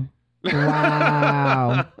that.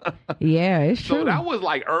 Wow. Yeah, it's true. So that was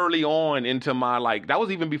like early on into my that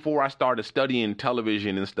was even before I started studying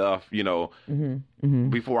television and stuff,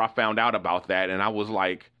 before I found out about that. And I was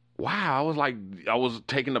like, wow, I was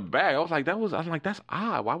taken aback. I was like, that's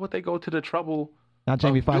odd. Why would they go to the trouble? Now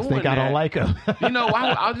Jamie Foxx think I don't like him.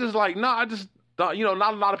 I was just like, no, I just thought,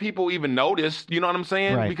 not a lot of people even noticed. You know what I'm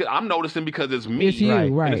saying? Right. Because I'm noticing because it's me. It's you,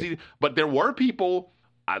 right. And but there were people.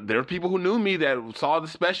 There were people who knew me that saw the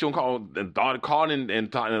special and called and thought,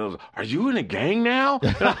 are you in a gang now?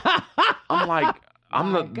 I'm like,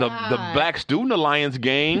 I'm the Black Student Alliance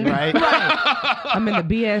gang. Right. I'm in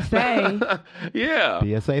the BSA. Yeah.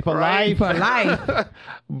 BSA for Right. life. For life.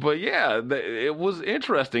 But yeah, it was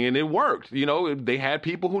interesting and it worked. They had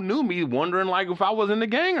people who knew me wondering like if I was in the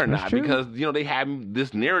gang or not, true. because they had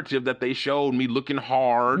this narrative that they showed me looking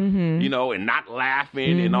hard, and not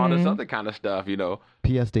laughing and all this other kind of stuff.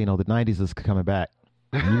 P.S. Dino, the 90s is coming back.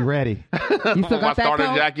 You ready? You still got my that starter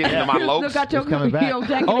coat? jacket and my You lopes. still got your, It's coming back. your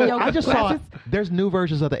jacket and your I just saw glasses? there's new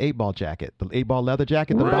versions of the 8-ball jacket, the 8-ball leather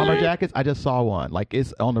jacket, the Really? bomber jackets. I just saw one. Like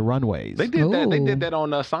it's on the runways. They did that. They Ooh. did that on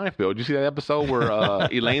Seinfeld. You see that episode where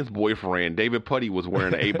Elaine's boyfriend David Putty was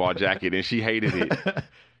wearing an 8-ball jacket and she hated it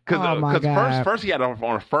Oh, my because God. first he had on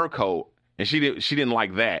a fur coat and she didn't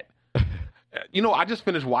like that. I just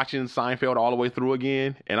finished watching Seinfeld all the way through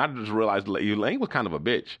again, and I just realized Elaine was kind of a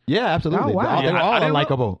bitch. Yeah, absolutely. Oh, wow. They were all I didn't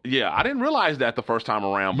unlikable. I didn't realize that the first time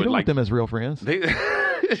around. You But don't like want them as real friends. they,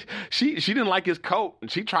 she didn't like his coat,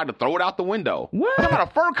 and she tried to throw it out the window. What? Talking about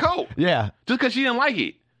a fur coat, Yeah. just because she didn't like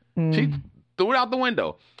it. She threw it out the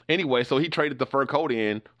window. Anyway, so he traded the fur coat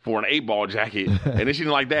in for an 8-ball jacket, and then she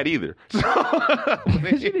didn't like that either. She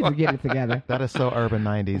needs to get it together. That is so urban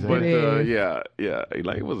 90s. But It is. yeah,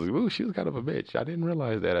 like she was kind of a bitch. I didn't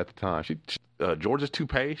realize that at the time. George's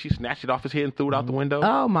toupee, she snatched it off his head and threw it out the window.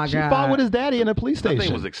 Oh, my She God. fought with his daddy in a police That station.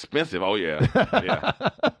 thing was expensive. Oh yeah,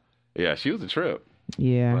 yeah. She was a trip.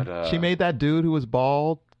 Yeah. But She made that dude who was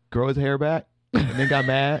bald grow his hair back and then got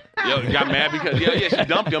mad. got mad because she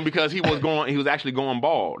dumped him because he was actually going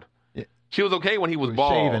bald. Yeah. She was okay when he was He was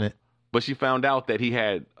bald, shaving it. but she found out that he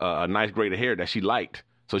had a nice grade of hair that she liked,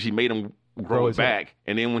 so she made him grow it his hair. back.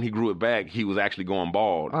 And then when he grew it back, he was actually going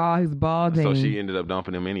bald. Oh, he's balding. So she ended up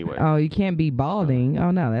dumping him anyway. Oh, you can't be balding.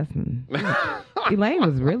 Oh, no, that's... Elaine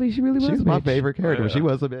was really She's was my bitch. favorite character. Yeah. She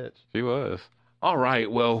was a bitch. She was. All right.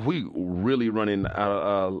 Well, we really running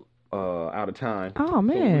out of time. Oh, So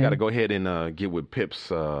man. we got to go ahead and get with Pip's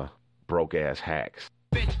broke ass hacks.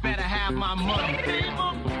 Bitch better have my money.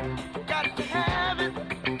 People got to have it.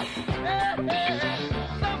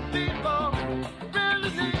 Some people really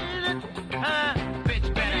need it.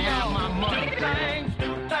 Bitch better have my money.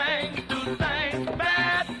 Do things,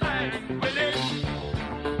 bad things with it.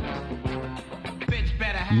 Bitch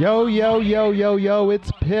better have Yo,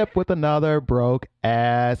 it's Pip with another broke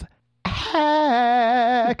ass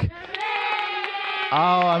hack. Oh,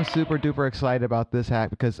 I'm super duper excited about this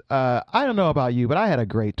hack because I don't know about you, but I had a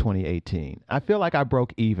great 2018. I feel like I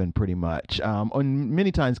broke even pretty much. And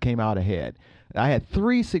many times came out ahead. I had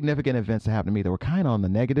 3 significant events that happened to me that were kind of on the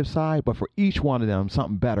negative side, but for each one of them,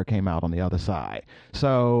 something better came out on the other side.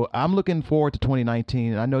 So I'm looking forward to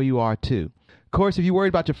 2019, and I know you are too. Of course, if you're worried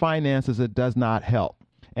about your finances, it does not help.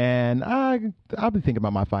 And I'll be thinking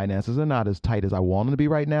about my finances. They're not as tight as I want them to be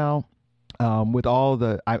right now. With all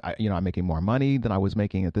I'm making more money than I was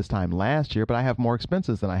making at this time last year, but I have more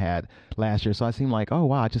expenses than I had last year. So I seem like, oh,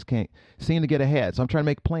 wow, I just can't seem to get ahead. So I'm trying to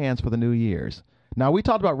make plans for the new year's. Now, we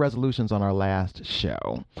talked about resolutions on our last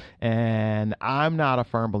show, and I'm not a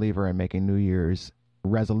firm believer in making New Year's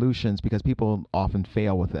resolutions because people often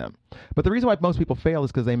fail with them. But the reason why most people fail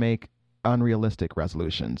is because they make unrealistic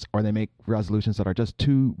resolutions, or they make resolutions that are just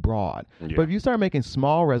too broad. Yeah. But if you start making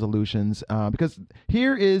small resolutions, because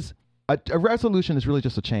here is a resolution is really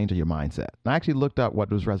just a change of your mindset. And I actually looked up what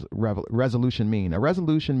does resolution mean. A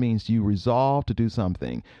resolution means you resolve to do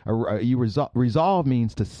something. Resolve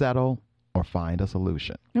means to settle or find a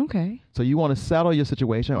solution. Okay. So you want to settle your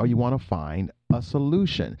situation or you want to find a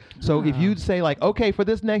solution. So if you say like, okay, for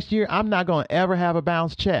this next year, I'm not going to ever have a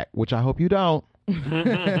bounce check, which I hope you don't.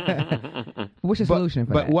 What's your solution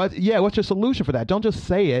for that? What's your solution for that? Don't just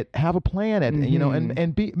say it. Have a plan at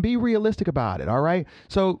and be realistic about it. All right.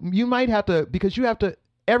 So you might have to, because you have to,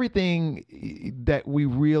 everything that we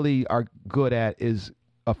really are good at is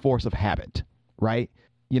a force of habit, right?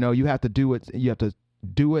 You have to do it. You have to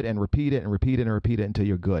do it and repeat it and repeat it and repeat it until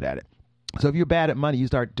you're good at it. So if you're bad at money, you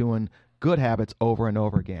start doing good habits over and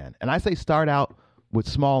over again. And I say start out with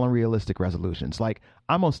small and realistic resolutions. Like,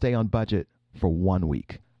 I'm going to stay on budget for 1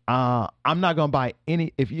 week. I'm not going to buy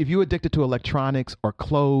any, if you're addicted to electronics or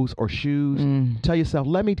clothes or shoes, tell yourself,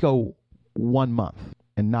 let me go 1 month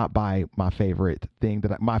and not buy the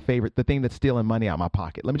thing that's stealing money out of my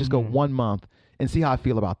pocket. Let me just go 1 month and see how I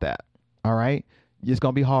feel about that. All right. It's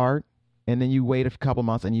going to be hard. and then you wait a couple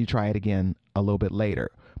months and you try it again a little bit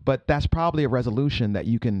later. But that's probably a resolution that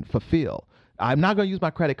you can fulfill. I'm not going to use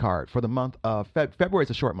my credit card for the month of February.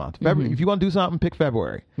 Is a short month. February, if you want to do something, pick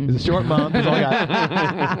February. It's a short month. It's only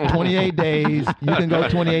got 28 days. You can go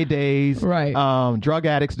 28 days. Right. Drug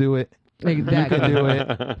addicts do it. Exactly. You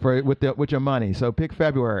can do it with your money. So pick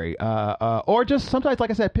February, or just sometimes,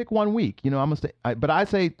 like I said, pick 1 week. I'm gonna stay. But I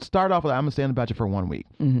say start off with I'm gonna stay on the budget for 1 week.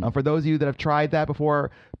 For those of you that have tried that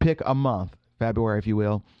before, pick a month. February, if you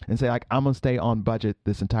will, and say, like, I'm going to stay on budget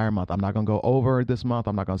this entire month. I'm not going to go over this month.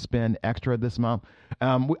 I'm not going to spend extra this month.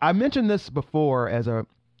 I mentioned this before as a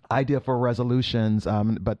idea for resolutions,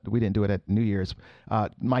 but we didn't do it at New Year's.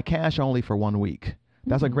 My cash only for 1 week.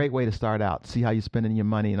 That's a great way to start out. See how you're spending your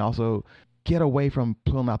money, and also get away from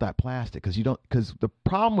pulling out that plastic, because the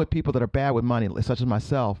problem with people that are bad with money, such as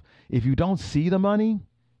myself, if you don't see the money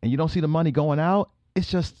and you don't see the money going out,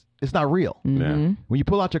 it's not real. Yeah. When you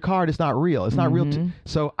pull out your card, it's not real. It's not real.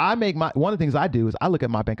 So I make one of the things I do is I look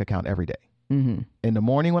at my bank account every day. In the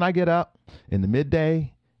morning when I get up, in the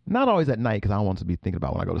midday, not always at night because I don't want to be thinking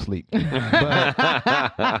about when I go to sleep. But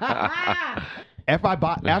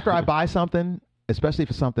after I buy something, especially if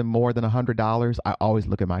it's something more than $100, I always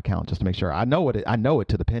look at my account just to make sure I know it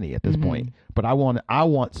to the penny at this point. But I want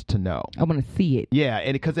to know. I want to see it. Yeah,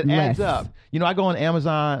 and because it adds up. I go on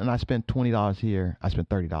Amazon and I spend $20 here. I spend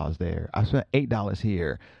 $30 there. I spend $8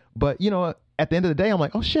 here. But at the end of the day, I'm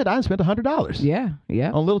like, oh shit, I spent $100.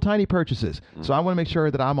 Yeah. On little tiny purchases. So I want to make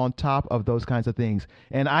sure that I'm on top of those kinds of things.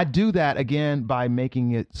 And I do that again by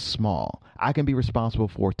making it small. I can be responsible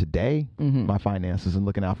for today, my finances, and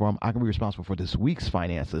looking out for them. I can be responsible for this week's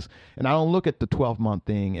finances. And I don't look at the 12-month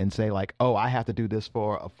thing and say like, oh, I have to do this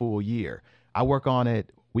for a full year. I work on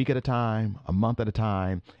it week at a time, a month at a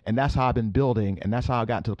time. And that's how I've been building. And that's how I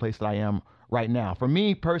got to the place that I am right now. For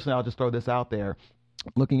me personally, I'll just throw this out there.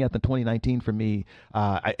 Looking at the 2019 for me,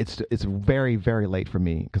 it's very, very late for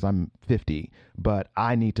me because I'm 50, but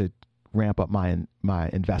I need to ramp up my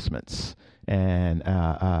investments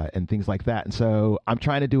and things like that. And so I'm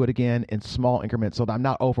trying to do it again in small increments so that I'm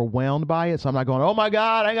not overwhelmed by it. So I'm not going, oh my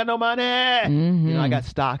God, I ain't got no money. I got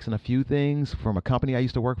stocks in a few things from a company I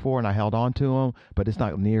used to work for, and I held on to them, but it's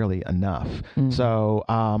not nearly enough. So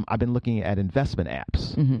I've been looking at investment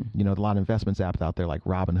apps. A lot of investments apps out there like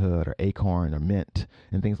Robinhood or Acorn or Mint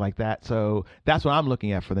and things like that. So that's what I'm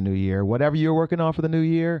looking at for the new year. Whatever you're working on for the new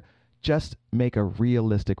year, just make a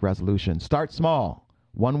realistic resolution. Start small,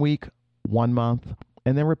 1 week, 1 month,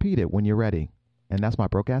 and then repeat it when you're ready. And that's my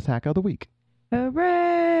broke ass hack of the week. Hooray!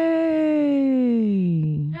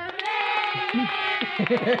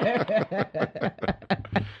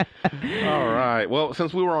 All right. Well,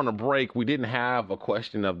 since we were on a break, we didn't have a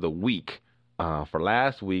question of the week for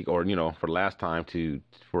last week, or for last time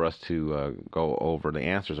for us to go over the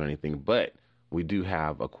answers or anything. But we do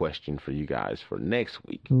have a question for you guys for next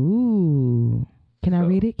week. Ooh. Can I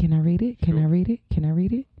read it? Can I read it? Can I read it? Can I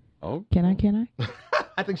read it? Oh. Can I?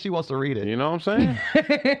 I think she wants to read it. You know what I'm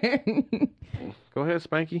saying? Go ahead,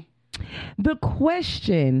 Spanky. The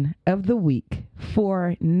question of the week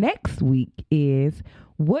for next week is,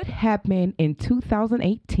 what happened in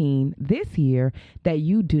 2018 this year that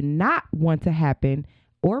you do not want to happen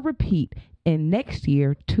or repeat in next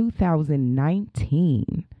year,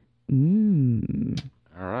 2019?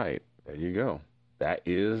 All right. There you go. That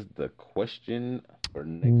is the question for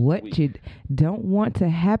next week. What you don't want to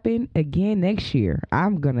happen again next year.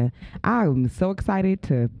 I'm so excited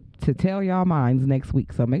to tell y'all mines next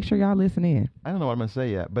week. So make sure y'all listen in. I don't know what I'm going to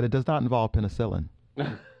say yet, but it does not involve penicillin.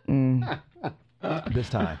 This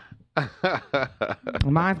time.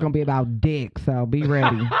 Mine's going to be about dick, so be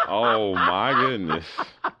ready. Oh, my goodness.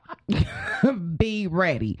 Be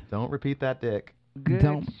ready. Don't repeat that dick.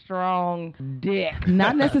 Good, strong dick.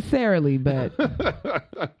 Not necessarily, but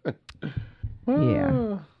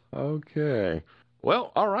yeah. Okay.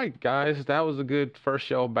 Well, all right, guys. That was a good first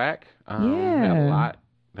show back. Yeah.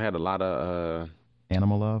 Had a lot of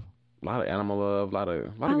animal love. A lot of animal love, a lot of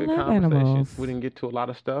good love conversations. animals. We didn't get to a lot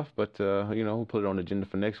of stuff, but we'll put it on the agenda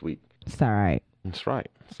for next week. It's all right. That's right.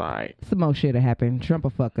 It's all right. Some more shit will happen. Trump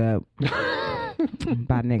will fuck up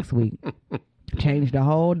by next week. Change the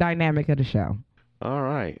whole dynamic of the show. All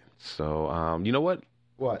right. So, you know what?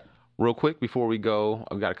 What? Real quick before we go,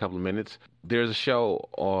 I've got a couple of minutes. There's a show,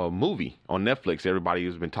 movie on Netflix. Everybody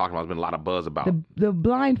has been talking about. There's been a lot of buzz about the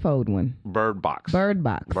blindfold one. Bird Box. Bird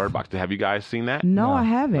Box. Have you guys seen that? No, I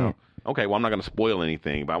haven't. No. Okay. Well, I'm not going to spoil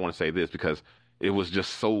anything, but I want to say this because it was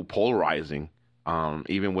just so polarizing.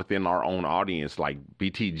 Even within our own audience, like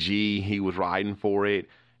BTG, he was riding for it,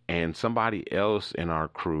 and somebody else in our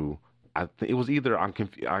crew. It was either I'm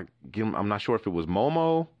not sure if it was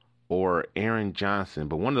Momo or Aaron Johnson,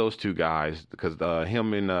 but one of those two guys, because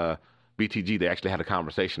him and BTG, they actually had a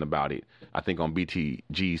conversation about it, I think on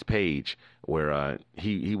BTG's page, where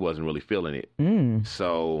he wasn't really feeling it.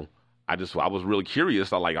 So I was really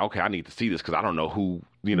curious. I'm like, okay, I need to see this because I don't know who,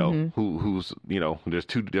 who's, there's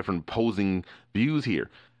two different opposing views here.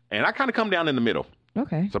 And I kind of come down in the middle.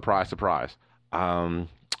 Okay. Surprise, surprise.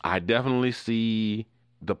 I definitely see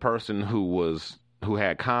the person who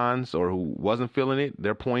had cons or who wasn't feeling it,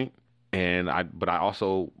 their point. But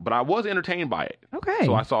I was entertained by it. Okay.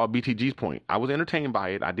 So I saw BTG's point. I was entertained by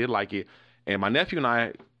it. I did like it. And my nephew and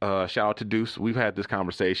I, shout out to Deuce, we've had this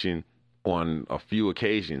conversation on a few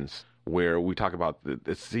occasions where we talk about,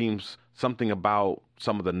 it seems something about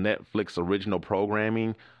some of the Netflix original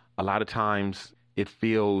programming. A lot of times it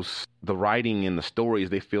feels, the writing and the stories,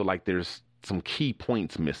 they feel like there's some key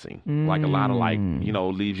points missing. Like a lot of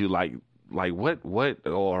leaves you like what,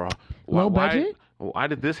 or low budget? Why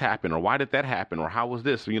did this happen, or why did that happen, or how was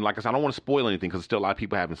this? Like I said, I don't want to spoil anything because still a lot of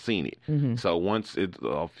people haven't seen it. So once it's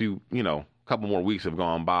a few, couple more weeks have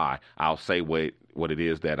gone by, I'll say what it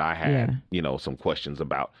is that I had, some questions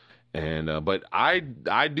about. And but I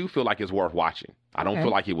do feel like it's worth watching. I don't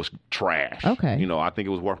feel like it was trash. Okay. I think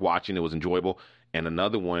it was worth watching. It was enjoyable. And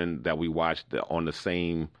another one that we watched on the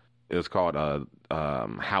same, it was called How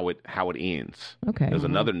It Ends. Okay. There's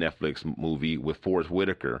another Netflix movie with Forrest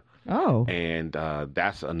Whitaker. Oh. And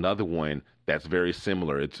that's another one that's very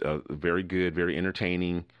similar. It's very good, very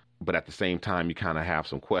entertaining, but at the same time, you kind of have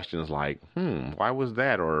some questions like, why was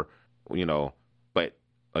that? Or, but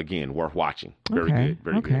again, worth watching. Very good,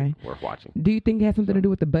 very good, worth watching. Do you think it has something to do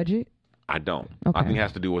with the budget? I don't. Okay. I think it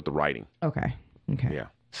has to do with the writing. Okay. Yeah.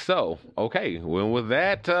 So, okay. Well, with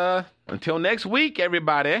that, until next week,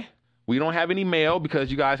 everybody. We don't have any mail because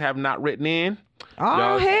you guys have not written in.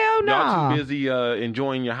 Oh, hell no. Y'all too busy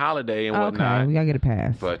enjoying your holiday and whatnot. Okay, we got to get a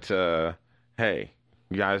pass. But, hey,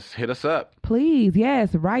 you guys hit us up. Please,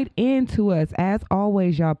 yes, write into us. As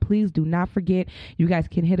always, y'all, please do not forget, you guys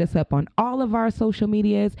can hit us up on all of our social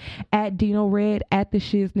medias, at Dino Red, at The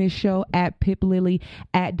Shiznit Show, at Pip Lily,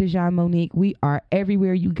 at Dejan Monique. We are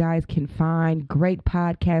everywhere you guys can find great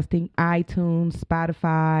podcasting, iTunes,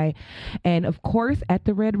 Spotify, and of course, at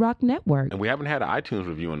the Red Rock Network. And we haven't had an iTunes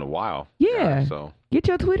review in a while. Yeah. So get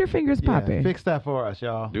your Twitter fingers popping. Fix that for us,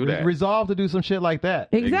 y'all. Do that. Resolve to do some shit like that.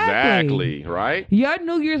 Exactly. Right? Your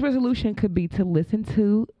New Year's resolution could be to listen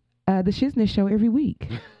to the Shiznit Show every week.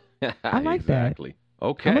 I like that.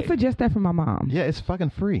 Okay. I'm going to suggest that for my mom. Yeah, it's fucking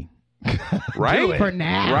free. Right? For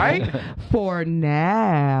now. Right? For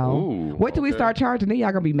now. Ooh, wait till we start charging, then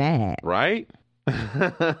y'all going to be mad. Right? All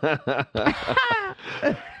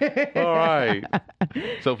right.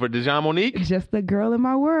 So for Dejan Monique. Just the girl in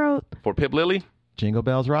my world. For Pip Lily. Jingle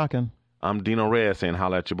bells rocking. I'm Dino Red saying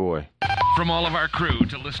holla at your boy. From all of our crew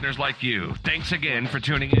to listeners like you, thanks again for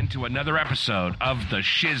tuning in to another episode of The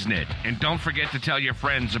Shiznit. And don't forget to tell your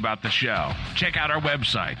friends about the show. Check out our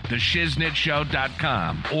website,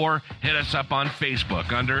 theshiznitshow.com, or hit us up on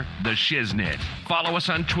Facebook under The Shiznit. Follow us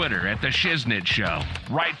on Twitter at The Shiznit Show.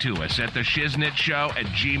 Write to us at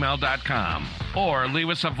theshiznitshow@gmail.com, or leave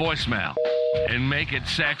us a voicemail and make it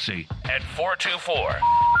sexy at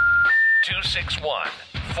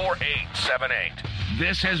 424-261-4878.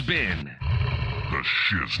 This has been The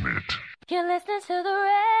Shiznit. You're listening to the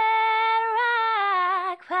Red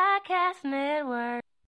Rock Podcast Network.